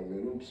 Viola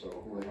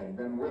Liuzzo, who had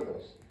been with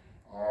us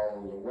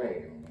all the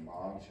way on the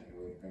march and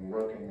who had been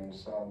working in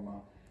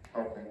Selma,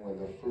 helping with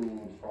the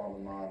food for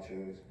the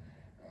marchers,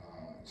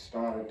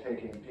 started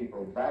taking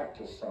people back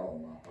to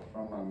Selma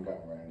from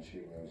Montgomery, and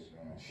she was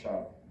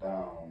shot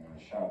down,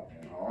 shot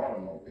in her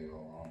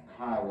automobile on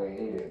Highway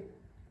 80.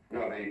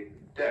 Now, the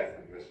death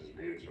of Mrs.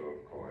 Liuzzo,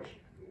 of course,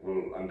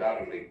 will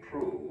undoubtedly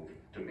prove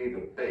to be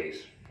the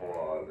base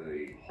for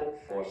the hope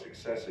for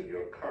success of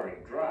your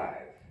current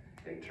drive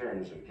in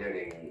terms of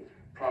getting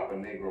proper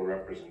Negro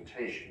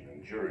representation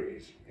in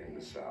juries in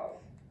the South?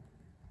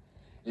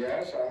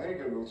 Yes, I think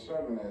it will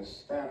certainly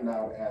stand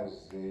out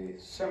as the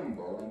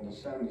symbol in the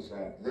sense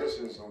that this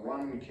is the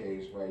one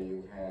case where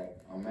you've had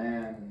a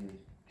man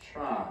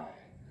tried,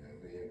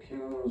 the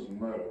accused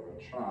murderer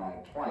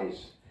tried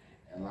twice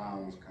in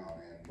Lowndes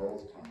County, and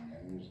both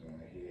times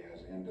he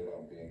has ended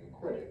up being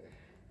acquitted.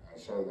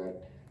 So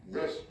that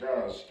this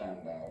does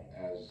stand out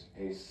as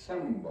a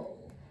symbol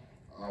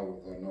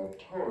of the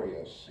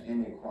notorious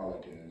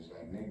inequalities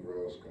that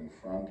Negroes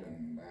confront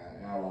and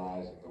their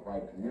allies of the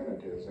white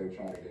community as they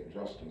try to get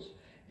justice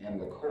in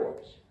the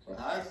courts. So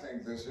I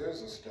think this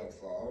is a step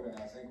forward, and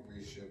I think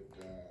we should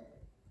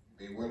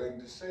be willing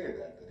to say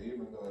that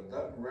even though it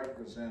doesn't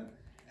represent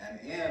an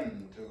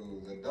end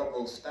to the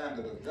double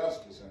standard of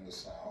justice in the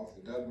South,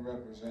 it doesn't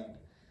represent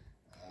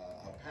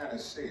a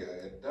panacea,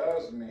 it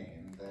does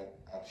mean that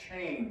a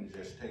change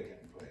is taking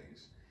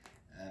place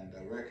and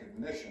a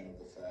recognition of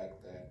the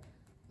fact that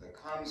the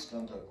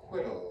constant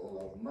acquittal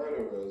of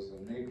murderers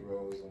of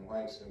Negroes and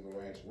white civil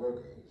rights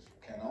workers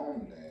can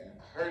only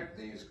hurt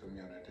these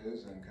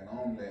communities and can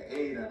only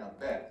aid and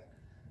abet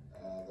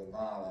the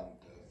violent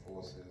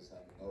forces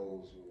and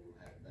those who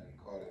have been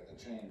caught in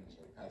the chains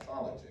of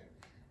pathology.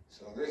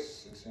 So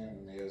this, it seems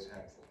to me, is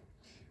helpful.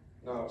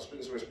 Now,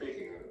 since we're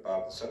speaking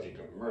about the subject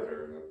of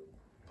murder and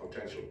the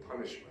potential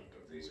punishment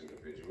of these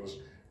individuals,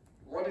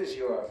 what is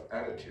your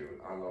attitude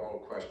on the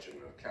whole question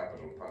of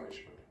capital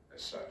punishment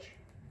as such?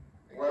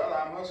 Well,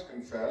 I must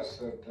confess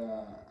that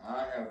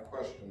I have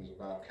questions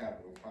about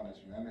capital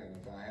punishment, and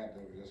if I had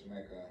to just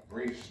make a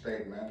brief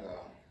statement,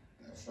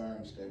 a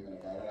firm statement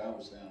about it, I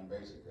would say I'm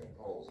basically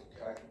opposed to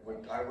capital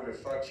punishment. I would have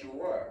thought you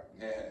were.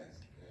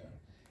 Yes,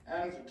 yeah.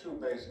 And for two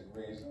basic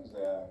reasons.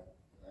 There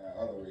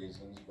are other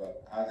reasons,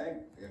 but I think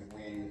if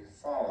we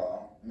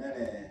follow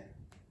many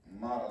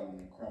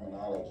modern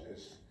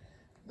criminologists,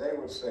 they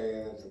would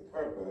say that the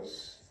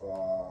purpose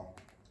for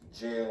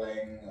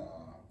jailing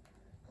or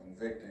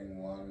convicting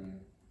one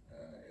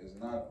is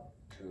not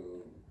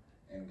to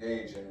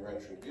engage in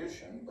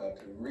retribution, but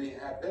to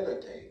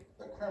rehabilitate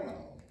the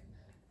criminal.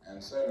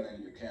 And certainly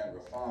you can't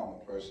reform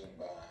a person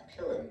by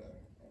killing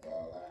them,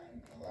 or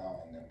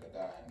allowing them to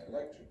die in the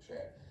electric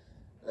chair.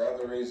 The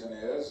other reason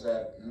is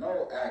that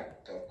no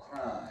act of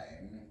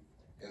crime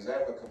is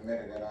ever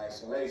committed in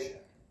isolation.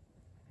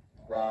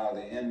 While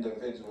the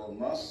individual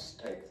must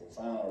take the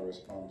final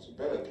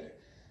responsibility,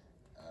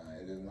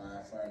 it is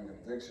my firm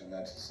conviction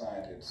that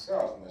society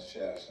itself must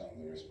share some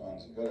of the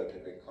responsibility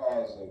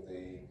because of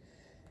the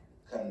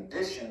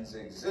conditions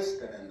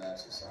existing in that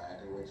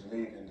society which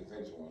lead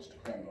individuals to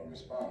criminal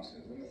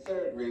responses. And the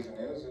third reason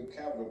is that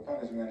capital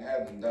punishment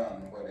hadn't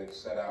done what it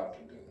set out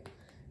to do.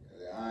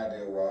 The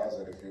idea was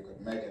that if you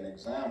could make an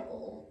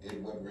example,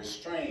 it would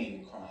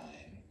restrain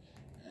crime.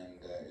 And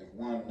if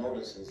one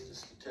notices the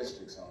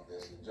statistics on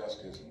this, it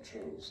just isn't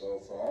true. So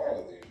for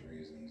all of these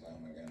reasons,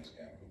 I'm against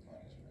capital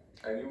punishment.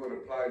 And you would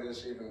apply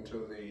this even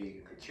to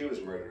the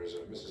accused murderers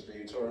of Mrs.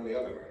 Leeds or any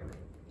other murderer?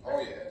 Oh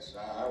yes,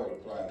 I would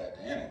apply that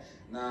to any.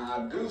 Now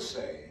I do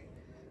say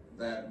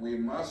that we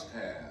must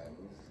have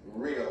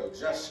real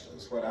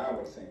justice, what I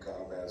would think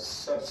of as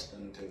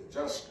substantive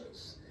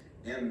justice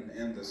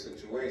in the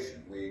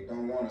situation. We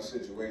don't want a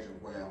situation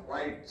where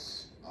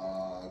whites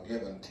are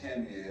given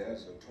 10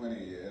 years or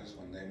 20 years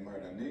when they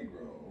murder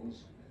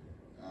Negroes,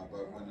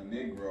 but when a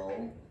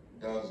Negro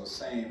does the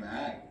same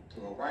act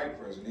to a white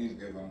person, he's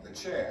given the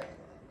chair.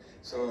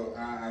 So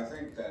I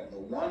think that the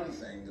one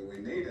thing that we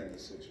need in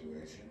this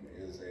situation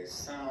is a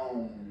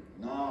sound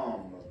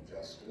norm of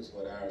justice,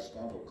 what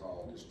Aristotle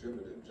called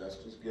distributive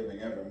justice, giving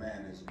every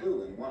man his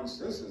due. And once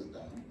this is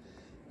done,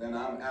 then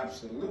I'm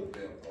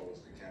absolutely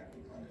opposed to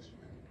capital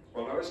punishment.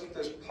 Well, now isn't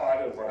this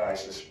part of what I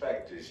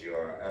suspect is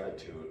your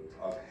attitude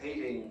of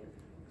hating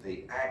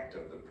the act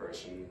of the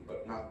person,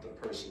 but not the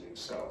person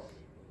himself?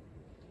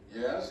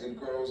 Yes, it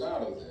grows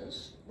out of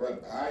this,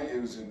 but I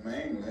use it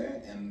mainly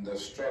in the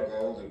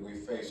struggle that we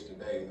face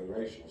today, the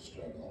racial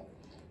struggle,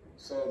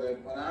 so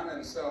that when I'm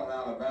in Selma,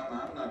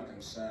 Alabama, I'm not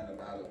concerned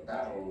about a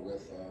battle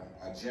with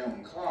a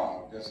Jim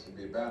Clark, just to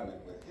be battling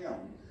with him,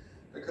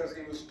 because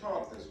he was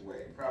taught this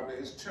way. Probably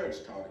his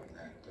church taught him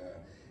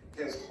that.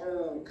 His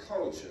whole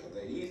culture,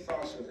 the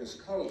ethos of his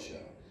culture,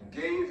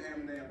 gave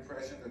him the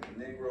impression that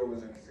the Negro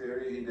was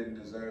inferior, he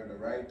didn't deserve the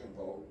right to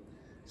vote,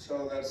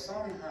 so that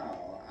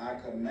somehow I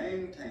could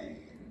maintain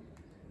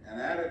an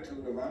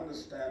attitude of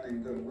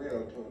understanding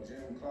goodwill toward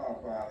Jim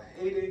Clark while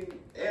hating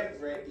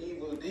every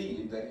evil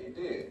deed that he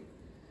did.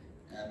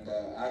 And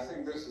I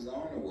think this is the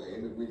only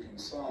way that we can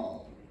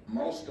solve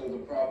most of the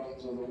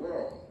problems of the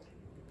world.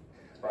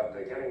 But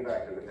getting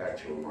back to the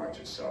actual march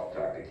itself,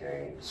 that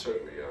became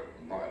certainly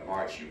a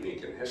march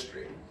unique in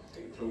history,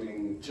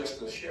 including just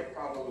the sheer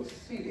problem of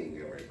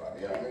feeding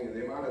everybody. I mean,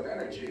 the amount of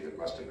energy that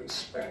must have been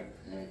spent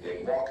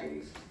in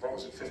walking, what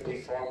was it,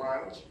 54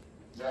 miles?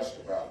 Just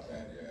about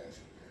that, yes.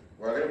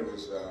 Well, it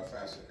was a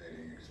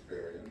fascinating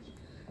experience.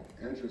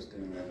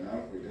 Interestingly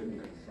enough, we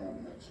didn't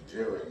confront much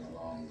jeering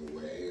along the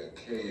way.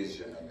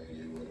 Occasionally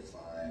you would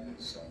find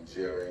some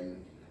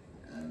jeering,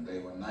 And they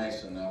were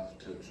nice enough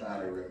to try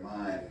to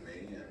remind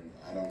me, and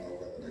I don't know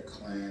whether the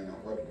Klan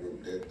or what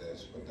group did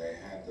this, but they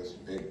had this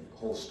big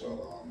poster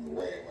along the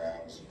way where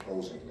I was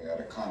supposedly at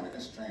a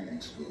communist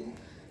training school.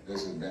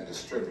 This has been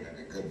distributed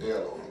a good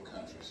deal over the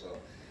country, so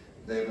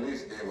they at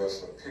least gave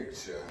us a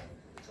picture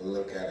to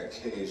look at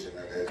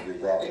occasionally as we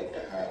walked up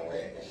the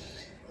highway.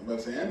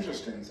 But the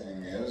interesting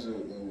thing is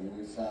that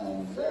we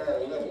found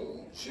very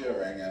little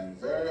cheering and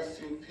very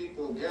few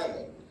people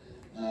gathered.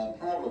 Now,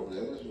 probably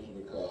this was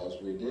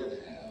because we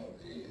did have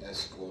the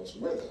escorts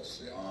with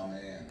us, the army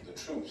and the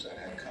troops that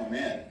had come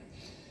in.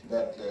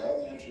 But the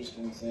other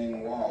interesting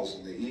thing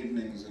was the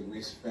evenings that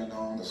we spent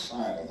on the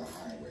side of the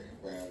highway,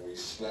 where we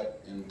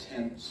slept in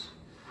tents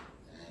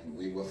and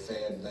we were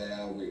fed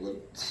there. We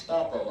would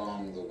stop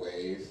along the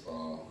way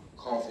for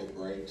coffee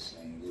breaks,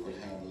 and we would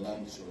have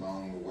lunch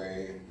along the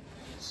way.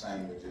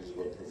 Sandwiches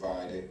were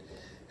provided.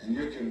 And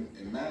you can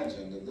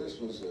imagine that this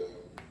was a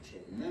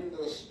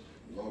tremendous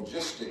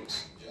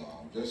logistics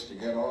job just to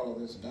get all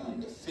of this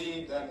done, to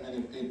feed that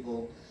many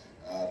people,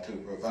 to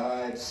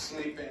provide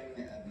sleeping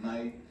at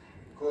night.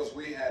 Of course,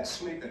 we had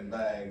sleeping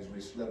bags.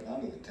 We slept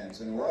under the tents,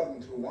 and it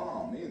wasn't too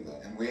warm either.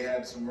 And we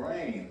had some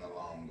rain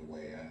along the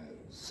way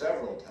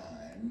several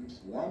times.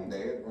 One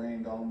day it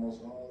rained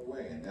almost all the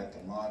way, and yet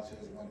the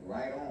marches went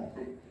right on.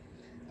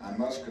 I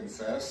must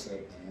confess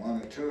that on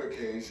one or two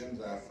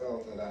occasions I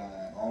felt that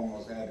I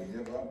almost had to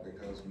give up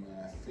because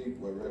my feet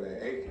were really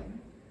aching,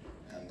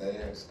 and they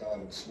had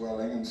started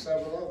swelling, and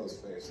several others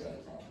faced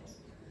that problem.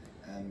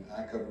 And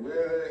I could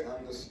really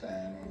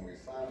understand when we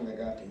finally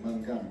got to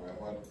Montgomery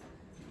what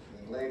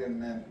the lady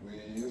meant.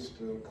 We used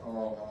to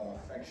call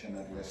her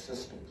affectionately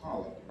Sister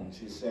Pollard, and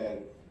she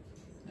said,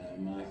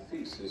 my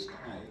feet is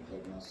tired,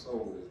 but my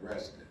soul is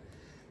rested.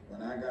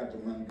 When I got to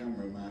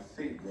Montgomery, my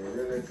feet were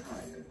really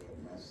tired,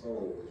 but my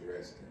soul was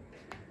rested.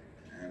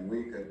 And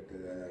we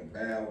could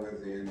bear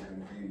with the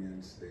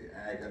inconvenience, the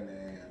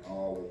agony, and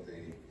all of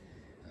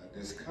the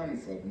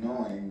discomfort,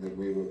 knowing that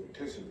we were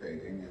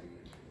participating in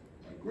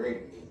a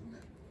great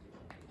movement.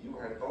 You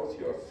had both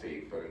your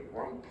feet, but at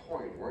one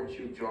point, weren't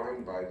you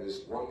joined by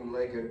this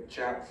one-legged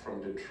chap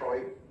from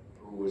Detroit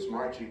who was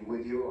marching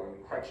with you on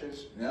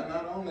crutches? Yeah,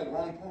 not only at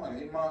one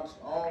point, he marched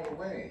all the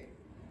way.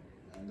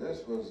 And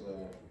this was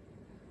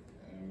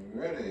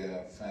really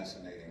a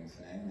fascinating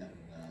thing,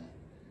 and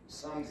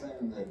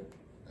something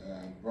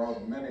that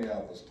brought many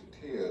of us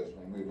to tears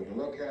when we would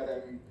look at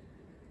him.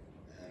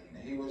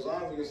 And he was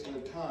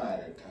obviously tired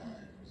at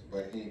times,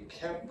 but he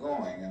kept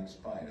going in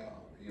spite of.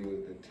 He was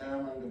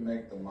determined to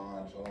make the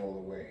march all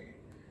the way.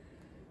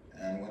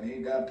 And when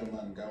he got to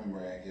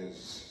Montgomery,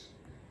 his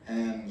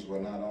hands were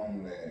not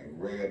only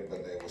red,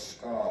 but they were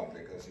scarred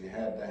because he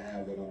had to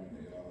have it on,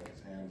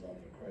 his hands on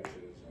the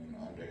crutches and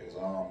under his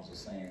arms, the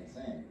same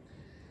thing.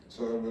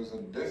 So it was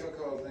a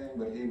difficult thing,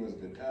 but he was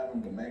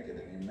determined to make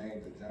it, and he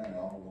made the journey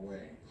all the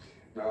way.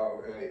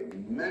 Now,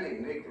 many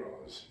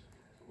Negroes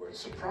were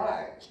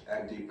surprised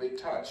and deeply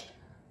touched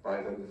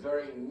by the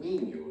very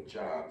menial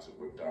jobs that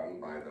were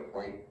done by the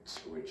whites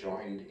who were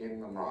joined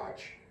in the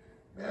march.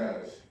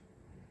 Yes,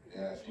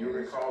 yes. Do you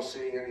recall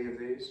seeing any of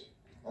these?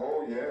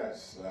 Oh,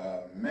 yes.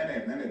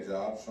 Many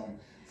jobs,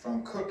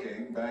 from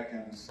cooking back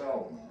in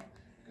Selma,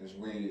 because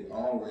we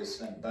always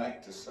sent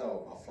back to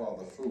Selma for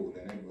the food,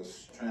 and it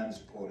was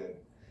transported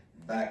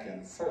back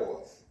and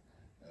forth.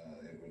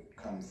 It would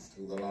come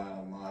through the line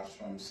of march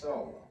from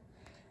Selma.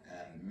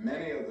 And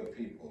many of the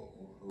people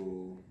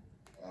who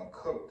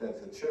cooked at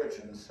the church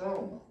in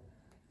Selma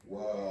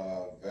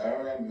were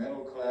very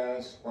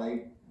middle-class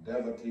white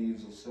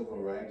devotees of civil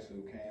rights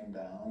who came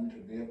down to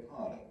be a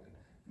part of it.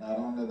 Not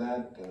only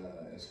that,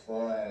 as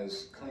far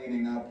as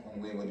cleaning up,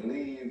 when we would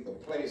leave the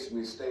place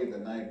we stayed the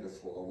night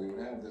before, we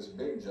would have this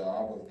big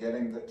job of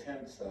getting the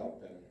tents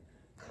up and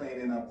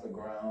cleaning up the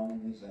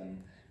grounds,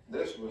 and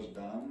this was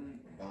done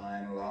by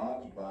and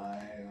large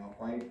by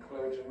white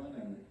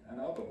clergymen and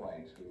other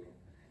whites who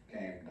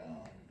came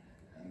down.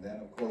 And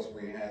then, of course,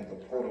 we had the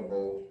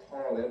portable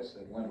toilets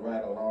that went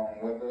right along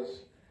with us,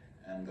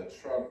 and the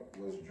truck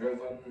was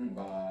driven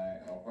by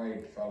a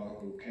white fellow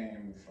who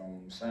came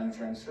from San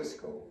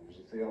Francisco, who was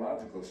a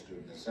theological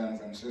student at San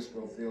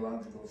Francisco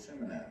Theological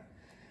Seminary.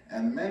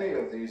 And many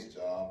of these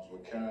jobs were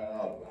carried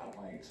out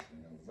by whites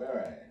in a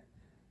very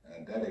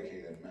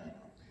dedicated manner.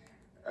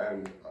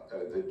 And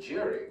the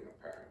jeering,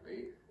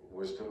 apparently,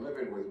 was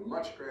delivered with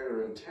much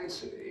greater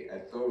intensity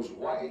at those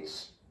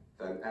whites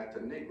than at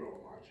the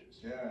Negro marches.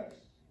 Yes,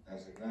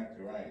 that's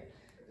exactly right.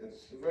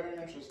 It's a very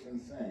interesting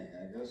thing.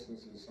 I guess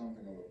this is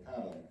something of a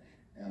pattern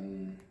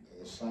in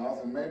the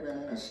South, and maybe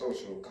in any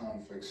social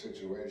conflict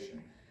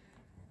situation.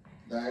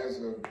 There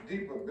is a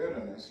deeper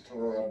bitterness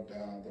toward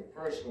the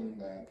person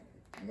that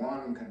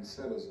one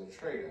considers a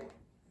traitor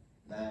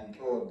than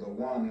toward the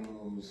one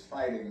who's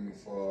fighting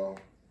for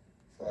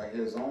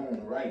his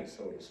own right,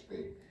 so to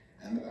speak.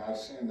 And I've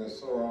seen this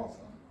so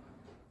often,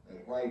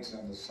 that whites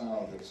in the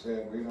South have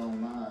said, we don't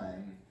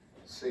mind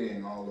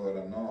seeing, although it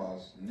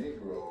annoys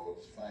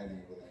Negroes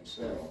fighting for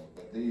themselves,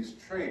 but these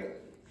traitors,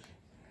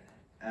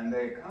 and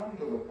they come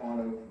to the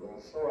point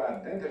of so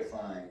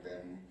identifying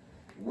them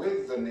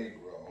with the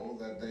Negro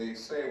that they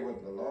say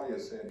what the lawyer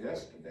said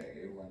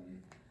yesterday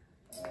when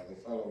the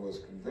fellow was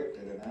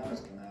convicted in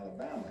Anniston,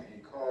 Alabama.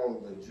 He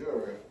called the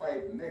jury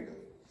white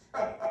niggers.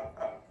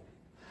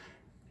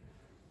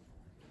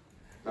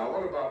 Now,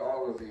 what about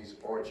all of these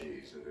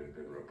orgies that have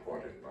been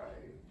reported by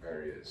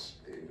various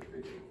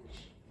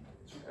individuals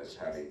as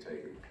having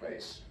taken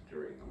place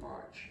during the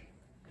march?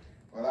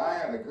 Well, I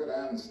had a good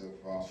answer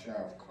for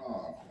Sheriff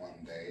Clark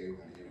one day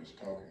when he was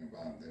talking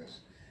about this.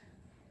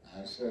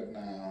 I said,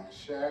 now,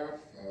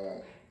 Sheriff,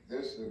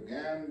 this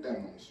again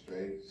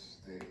demonstrates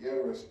the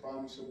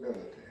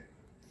irresponsibility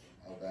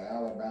of the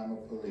Alabama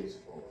police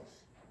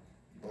force,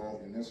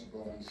 both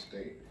municipal and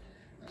state.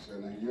 I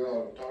said, now you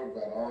all talk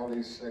about all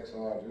these sex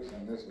orgies,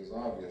 and this is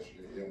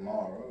obviously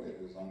immoral, it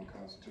is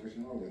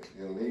unconstitutional, it's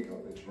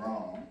illegal, it's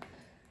wrong.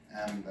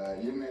 And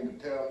you mean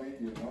to tell me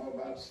you know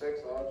about sex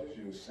orgies,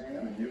 you've seen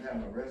them, and you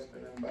haven't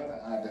arrested anybody?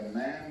 I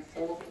demand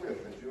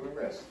forthwith that you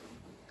arrest them.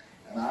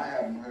 And I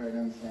haven't heard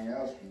anything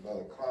else from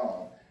Brother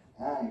Clark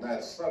on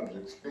that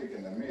subject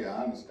speaking to me.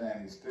 I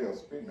understand he's still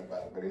speaking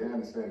about it, but he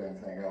hasn't said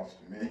anything else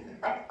to me.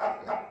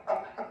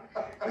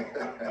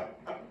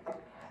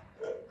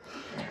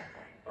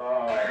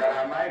 But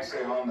I might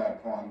say on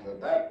that point that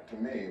that, to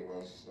me,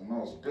 was the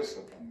most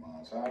disciplined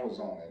march. I was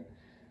on it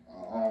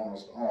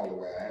almost all the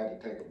way. I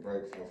had to take a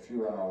break for a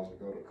few hours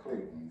to go to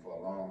Cleveland for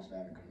a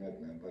long-standing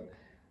commitment, but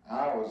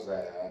I was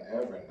there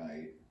every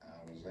night.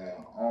 I was there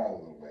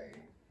all the way.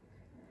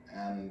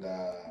 And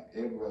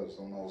it was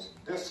the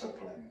most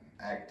disciplined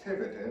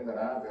activity that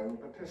I've ever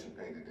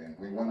participated in.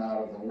 We went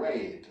out of the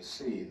way to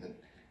see that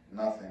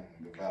nothing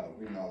developed.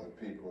 We know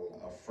that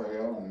people are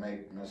frail and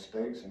make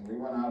mistakes, and we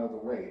went out of the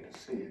way to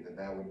see that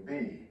there would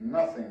be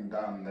nothing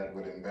done that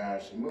would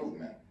embarrass the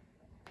movement.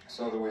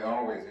 So that we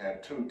always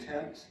had two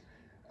tents.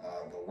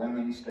 The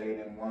women stayed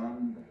in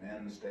one, the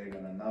men stayed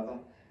in another.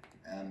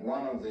 And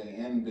one of the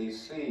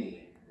NBC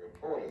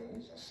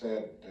reporters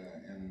said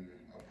in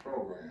a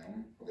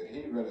program that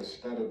he really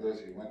studied this,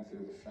 he went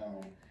through the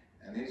film,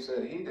 and he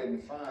said he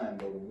didn't find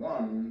but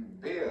one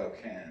beer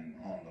can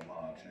on the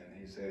march, and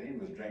he said he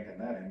was drinking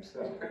that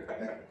himself.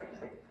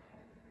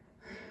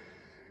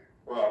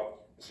 Well,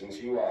 since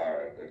you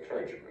are a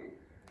clergyman,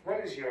 what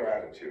is your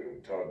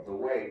attitude toward the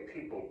way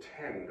people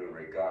tend to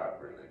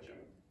regard religion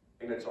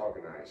in its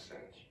organized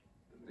sense?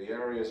 The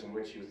areas in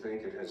which you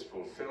think it has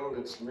fulfilled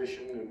its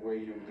mission and where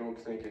you don't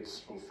think it's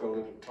fulfilled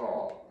it at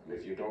all. And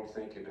if you don't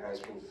think it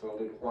has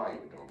fulfilled it, why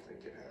you don't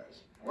think it has?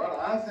 Well,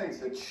 I think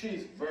the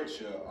chief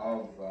virtue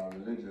of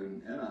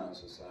religion in our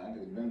society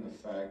has been the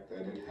fact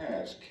that it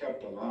has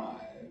kept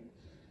alive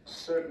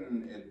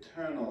certain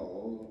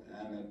eternal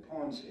and at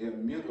points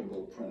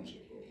immutable principles,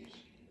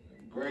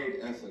 great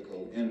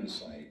ethical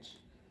insights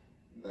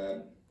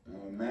that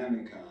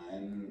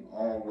mankind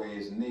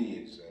always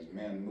needs as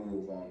men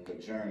move on the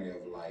journey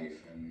of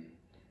life and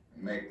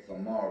make the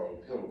moral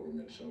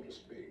pilgrimage, so to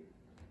speak.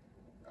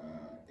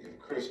 If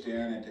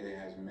Christianity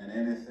has meant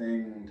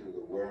anything to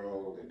the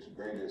world, its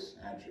greatest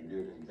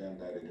attribute has been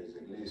that it has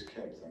at least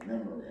kept the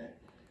memory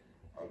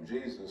of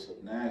Jesus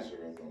of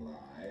Nazareth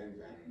alive,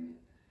 and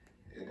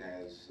it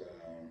has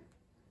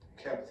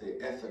kept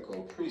the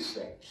ethical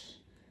precepts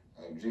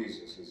of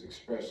Jesus as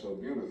expressed so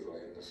beautifully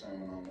in the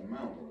Sermon on the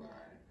Mount alive.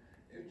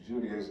 If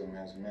Judaism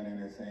has meant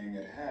anything,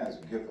 it has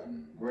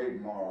given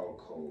great moral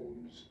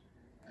codes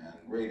and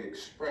great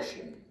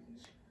expressions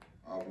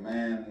of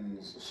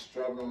man's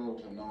struggle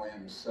to know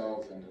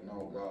himself and to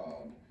know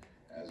God,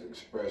 as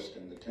expressed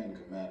in the Ten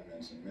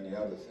Commandments and many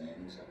other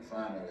things, and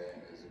finally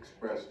is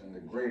expressed in the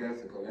great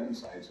ethical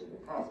insights of the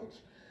prophets.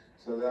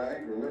 So that I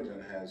think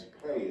religion has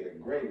played a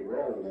great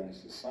role in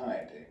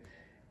society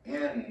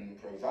in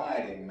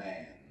providing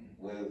man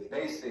with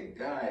basic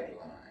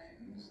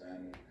guidelines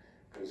and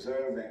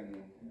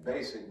preserving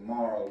basic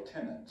moral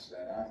tenets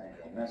that I think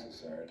are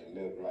necessary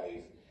to live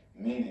life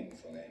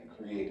meaningfully and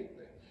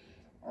creatively.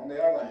 On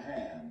the other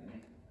hand,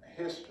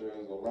 history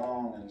is a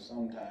long and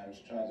sometimes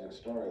tragic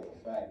story of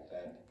the fact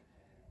that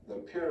the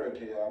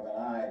purity of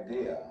an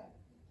idea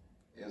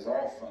is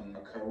often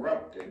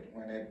corrupted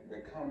when it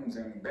becomes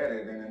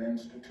embedded in an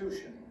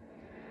institution.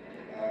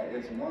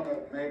 It's one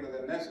of maybe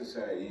the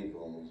necessary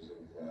evils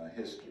of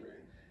history.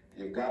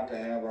 You've got to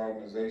have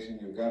organization,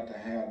 you've got to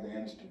have the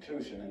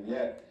institution, and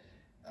yet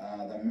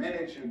the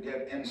minute you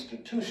get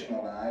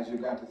institutionalized,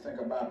 you've got to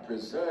think about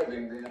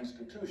preserving the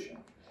institution.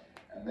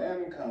 And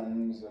then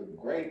comes a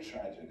great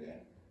tragedy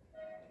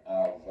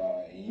of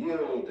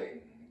yielding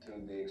to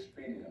the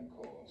expedient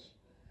course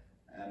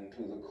and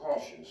to the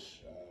cautious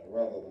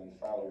rather than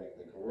following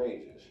the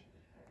courageous.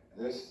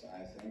 This,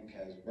 I think,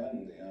 has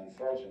been the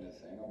unfortunate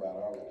thing about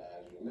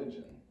organized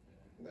religion,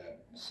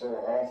 that so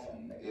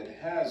often it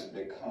has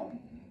become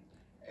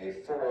a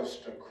force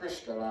to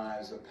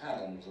crystallize the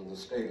patterns of the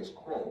status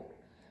quo.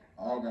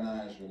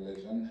 Organized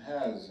religion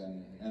has,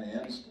 in many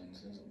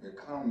instances,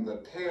 become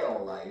the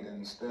tail light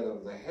instead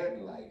of the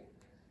headlight.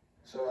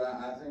 So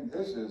I think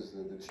this is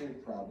the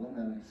chief problem,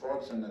 and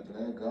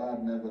fortunately,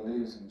 God never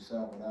leaves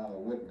himself without a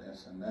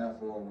witness, and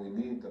therefore we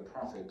need the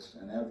prophets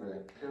in every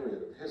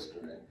period of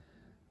history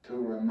to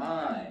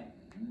remind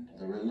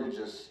the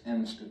religious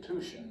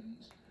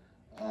institutions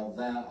of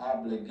their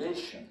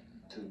obligation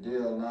to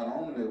deal not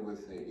only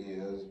with the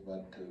ears,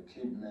 but to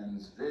keep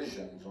men's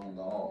visions on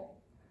the all.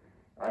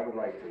 I would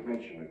like to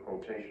mention a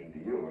quotation to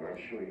you, and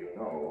I'm sure you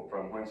know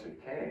from whence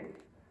it came.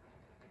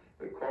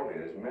 The quote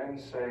is, "Men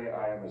say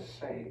I am a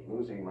saint,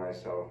 losing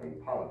myself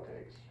in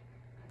politics.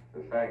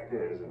 The fact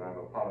is that I'm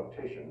a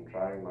politician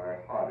trying my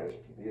hardest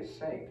to be a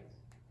saint."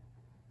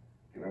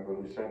 Do you remember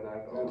who said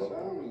that? That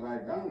sounds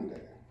like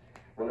Gandhi.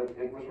 Well,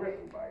 it was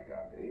written by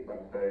Gandhi,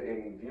 but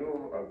in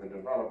view of the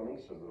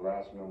developments of the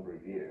last number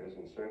of years,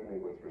 and certainly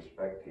with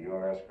respect to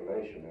your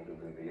escalation into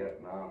the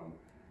Vietnam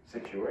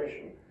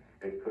situation,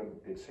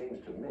 it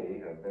seems to me,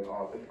 have been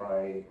authored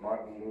by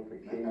Martin Luther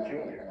King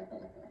Jr.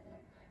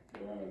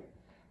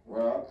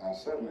 Well, I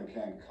certainly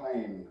can't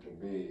claim to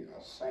be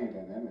a saint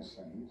in any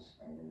sense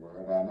of the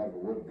word. I never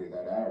would be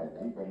that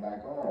arrogant, but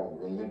like all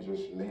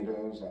religious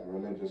leaders and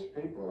religious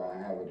people, I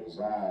have a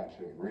desire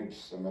to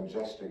reach the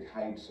majestic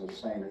heights of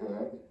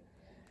sainthood.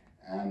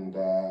 And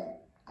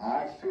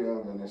I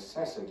feel the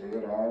necessity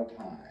at all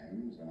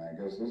times, and I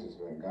guess this is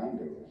what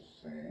Gandhi was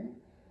saying,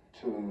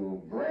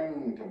 to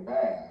bring to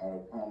bear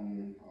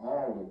upon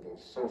all of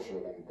the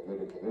social and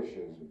political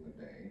issues of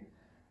the day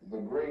the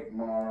great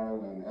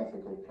moral and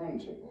ethical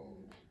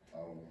principles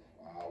of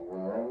our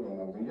world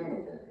and of the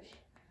universe.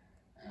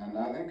 And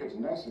I think it's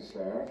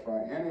necessary for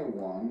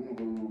anyone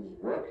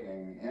who's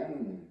working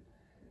in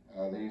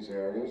these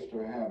areas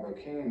to have a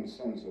keen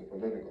sense of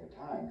political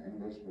timing.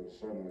 This was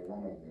certainly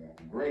one of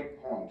the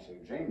great points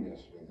of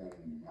genius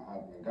within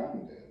Mahatma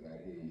Gandhi,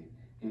 that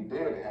he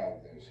did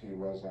have this. He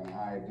was an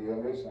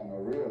idealist and a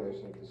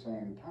realist at the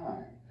same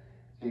time.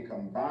 He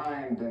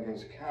combined in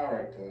his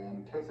character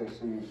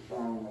antitheses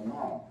strong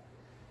enough.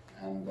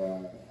 And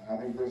I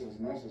think this is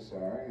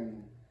necessary,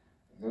 and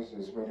this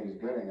is what he's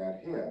getting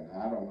at here.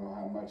 Now, I don't know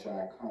how much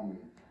I come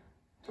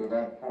to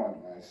that point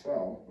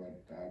myself, but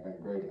I've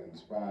been greatly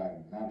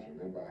inspired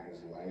naturally by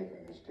his life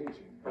and his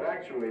teaching. But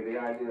actually, the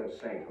idea of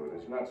sainthood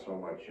is not so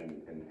much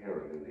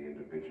inherent in the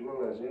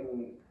individual as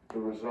in the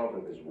result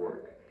of his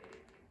work.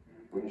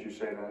 Wouldn't you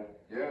say that?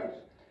 Yes.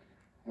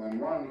 When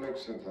one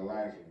looks at the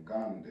life of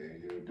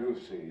Gandhi, you do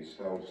see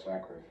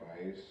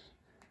self-sacrifice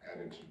at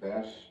its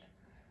best.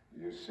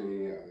 You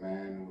see a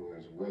man who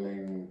is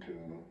willing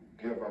to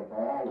give up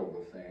all of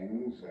the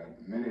things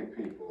that many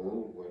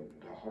people would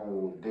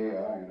hold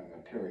dear in a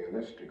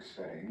materialistic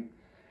setting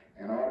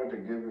in order to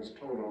give his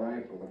total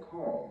life for the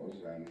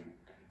cause. And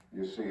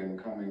you see him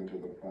coming to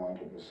the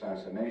point of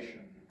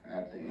assassination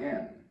at the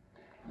end.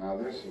 Now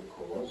this, of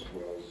course,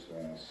 was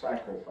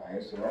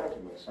sacrifice, the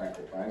ultimate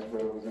sacrifice,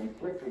 but it was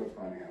inflicted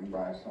upon him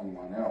by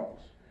someone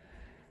else.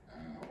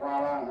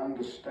 While I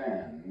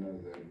understand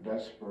the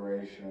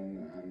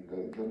desperation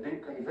and the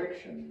deep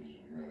convictions,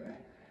 really,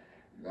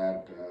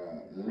 that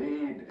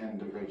lead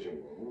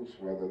individuals,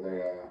 whether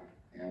they are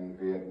in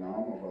Vietnam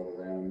or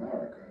whether they're in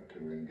America, to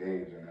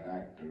engage in an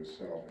act of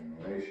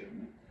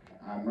self-immolation,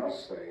 I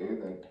must say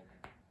that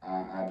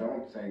I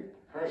don't think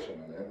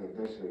personally that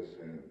this is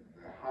the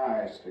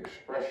highest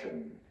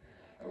expression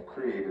of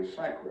creative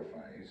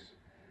sacrifice,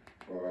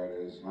 for it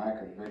is my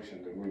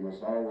conviction that we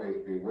must always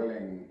be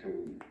willing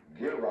to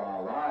give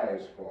our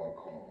lives for a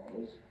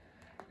cause.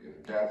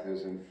 If death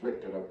is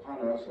inflicted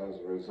upon us as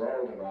a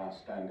result of our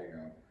standing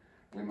up,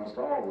 we must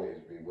always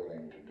be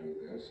willing to do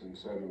this, and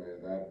certainly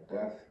that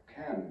death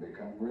can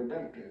become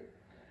redemptive.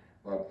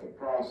 But the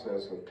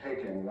process of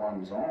taking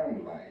one's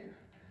own life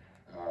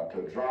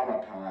to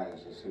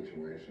dramatize the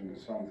situation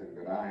is something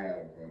that I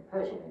have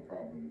personal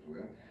problems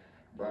with.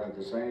 But at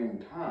the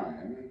same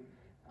time,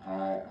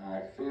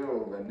 I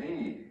feel the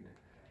need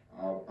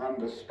of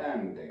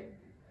understanding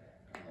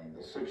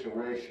the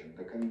situation,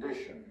 the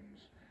conditions,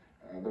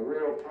 the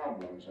real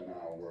problems in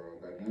our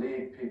world that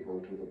lead people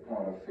to the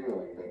point of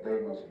feeling that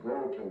they must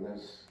go to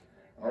this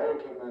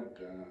ultimate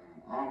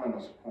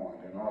ominous point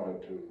in order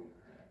to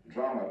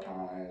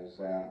dramatize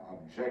their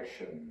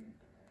objection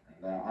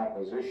and their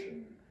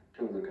opposition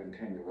to the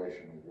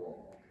continuation of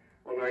war.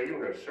 Well, now,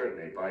 you have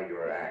certainly, by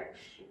your acts,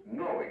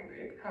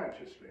 knowingly and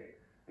consciously,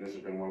 and this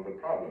has been one of the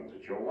problems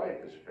that your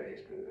wife has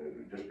faced,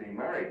 just being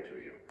married to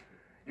you,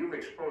 you've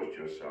exposed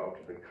yourself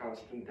to the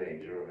constant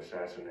danger of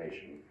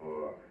assassination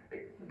for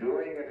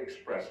doing and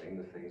expressing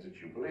the things that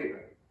you believe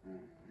in.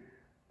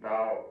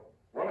 Now,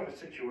 one of the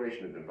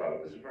situations that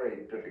developed is a very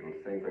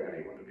difficult thing for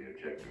anyone to be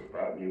objective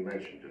about, and you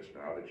mentioned just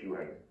now that you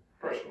had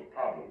personal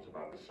problems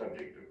about the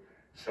subject of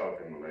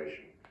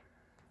self-immolation.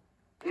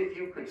 If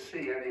you could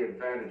see any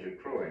advantage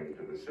accruing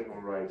to the civil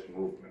rights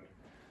movement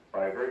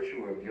by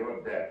virtue of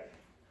your death,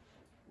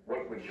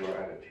 what would your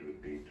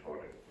attitude be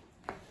toward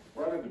it?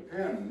 Well, it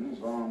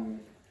depends on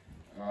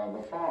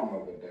the form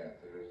of the death.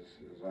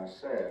 As I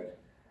said,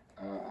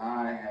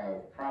 I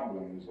have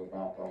problems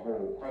about the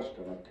whole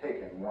question of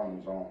taking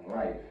one's own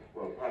life.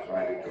 Well, possibly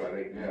I do too. I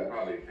think you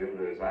probably feel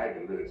it as I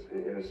do, that it's,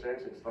 in a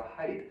sense, it's the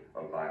height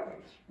of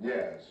violence.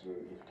 Yes,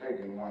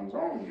 taking one's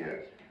own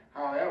life.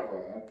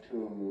 However,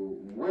 to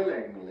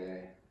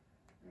willingly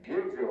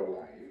give your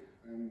life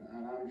and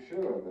I'm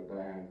sure that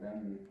there have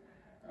been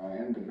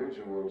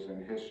individuals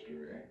in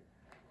history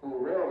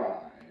who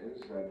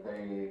realized that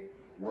they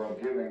were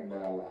giving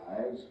their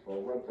lives for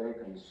what they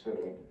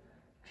considered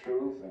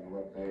truth and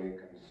what they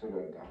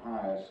considered the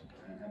highest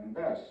and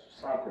best.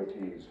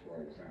 Socrates,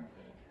 for example.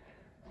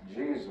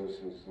 Jesus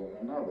is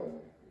another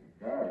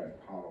very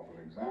powerful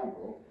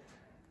example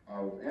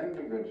of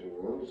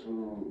individuals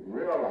who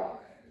realized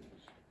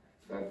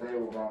that they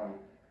were going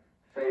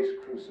to face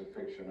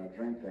crucifixion or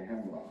drink the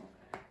hemlock,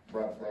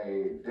 but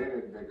they did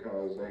it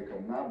because they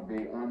could not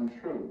be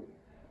untrue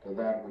to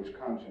that which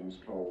conscience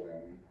told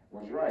them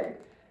was right.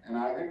 And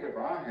I think if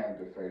I had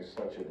to face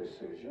such a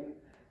decision,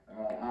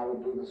 I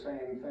would do the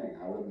same thing.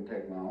 I wouldn't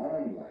take my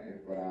own life,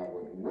 but I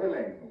would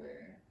willingly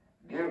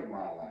give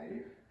my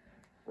life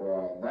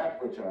for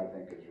that which I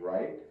think is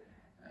right.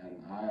 And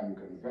I am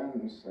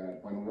convinced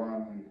that when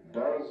one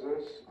does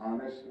this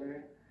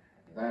honestly,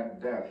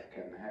 that death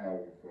can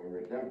have a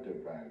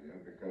redemptive value,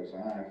 because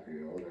I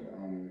feel that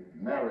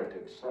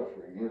unmerited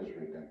suffering is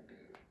redemptive.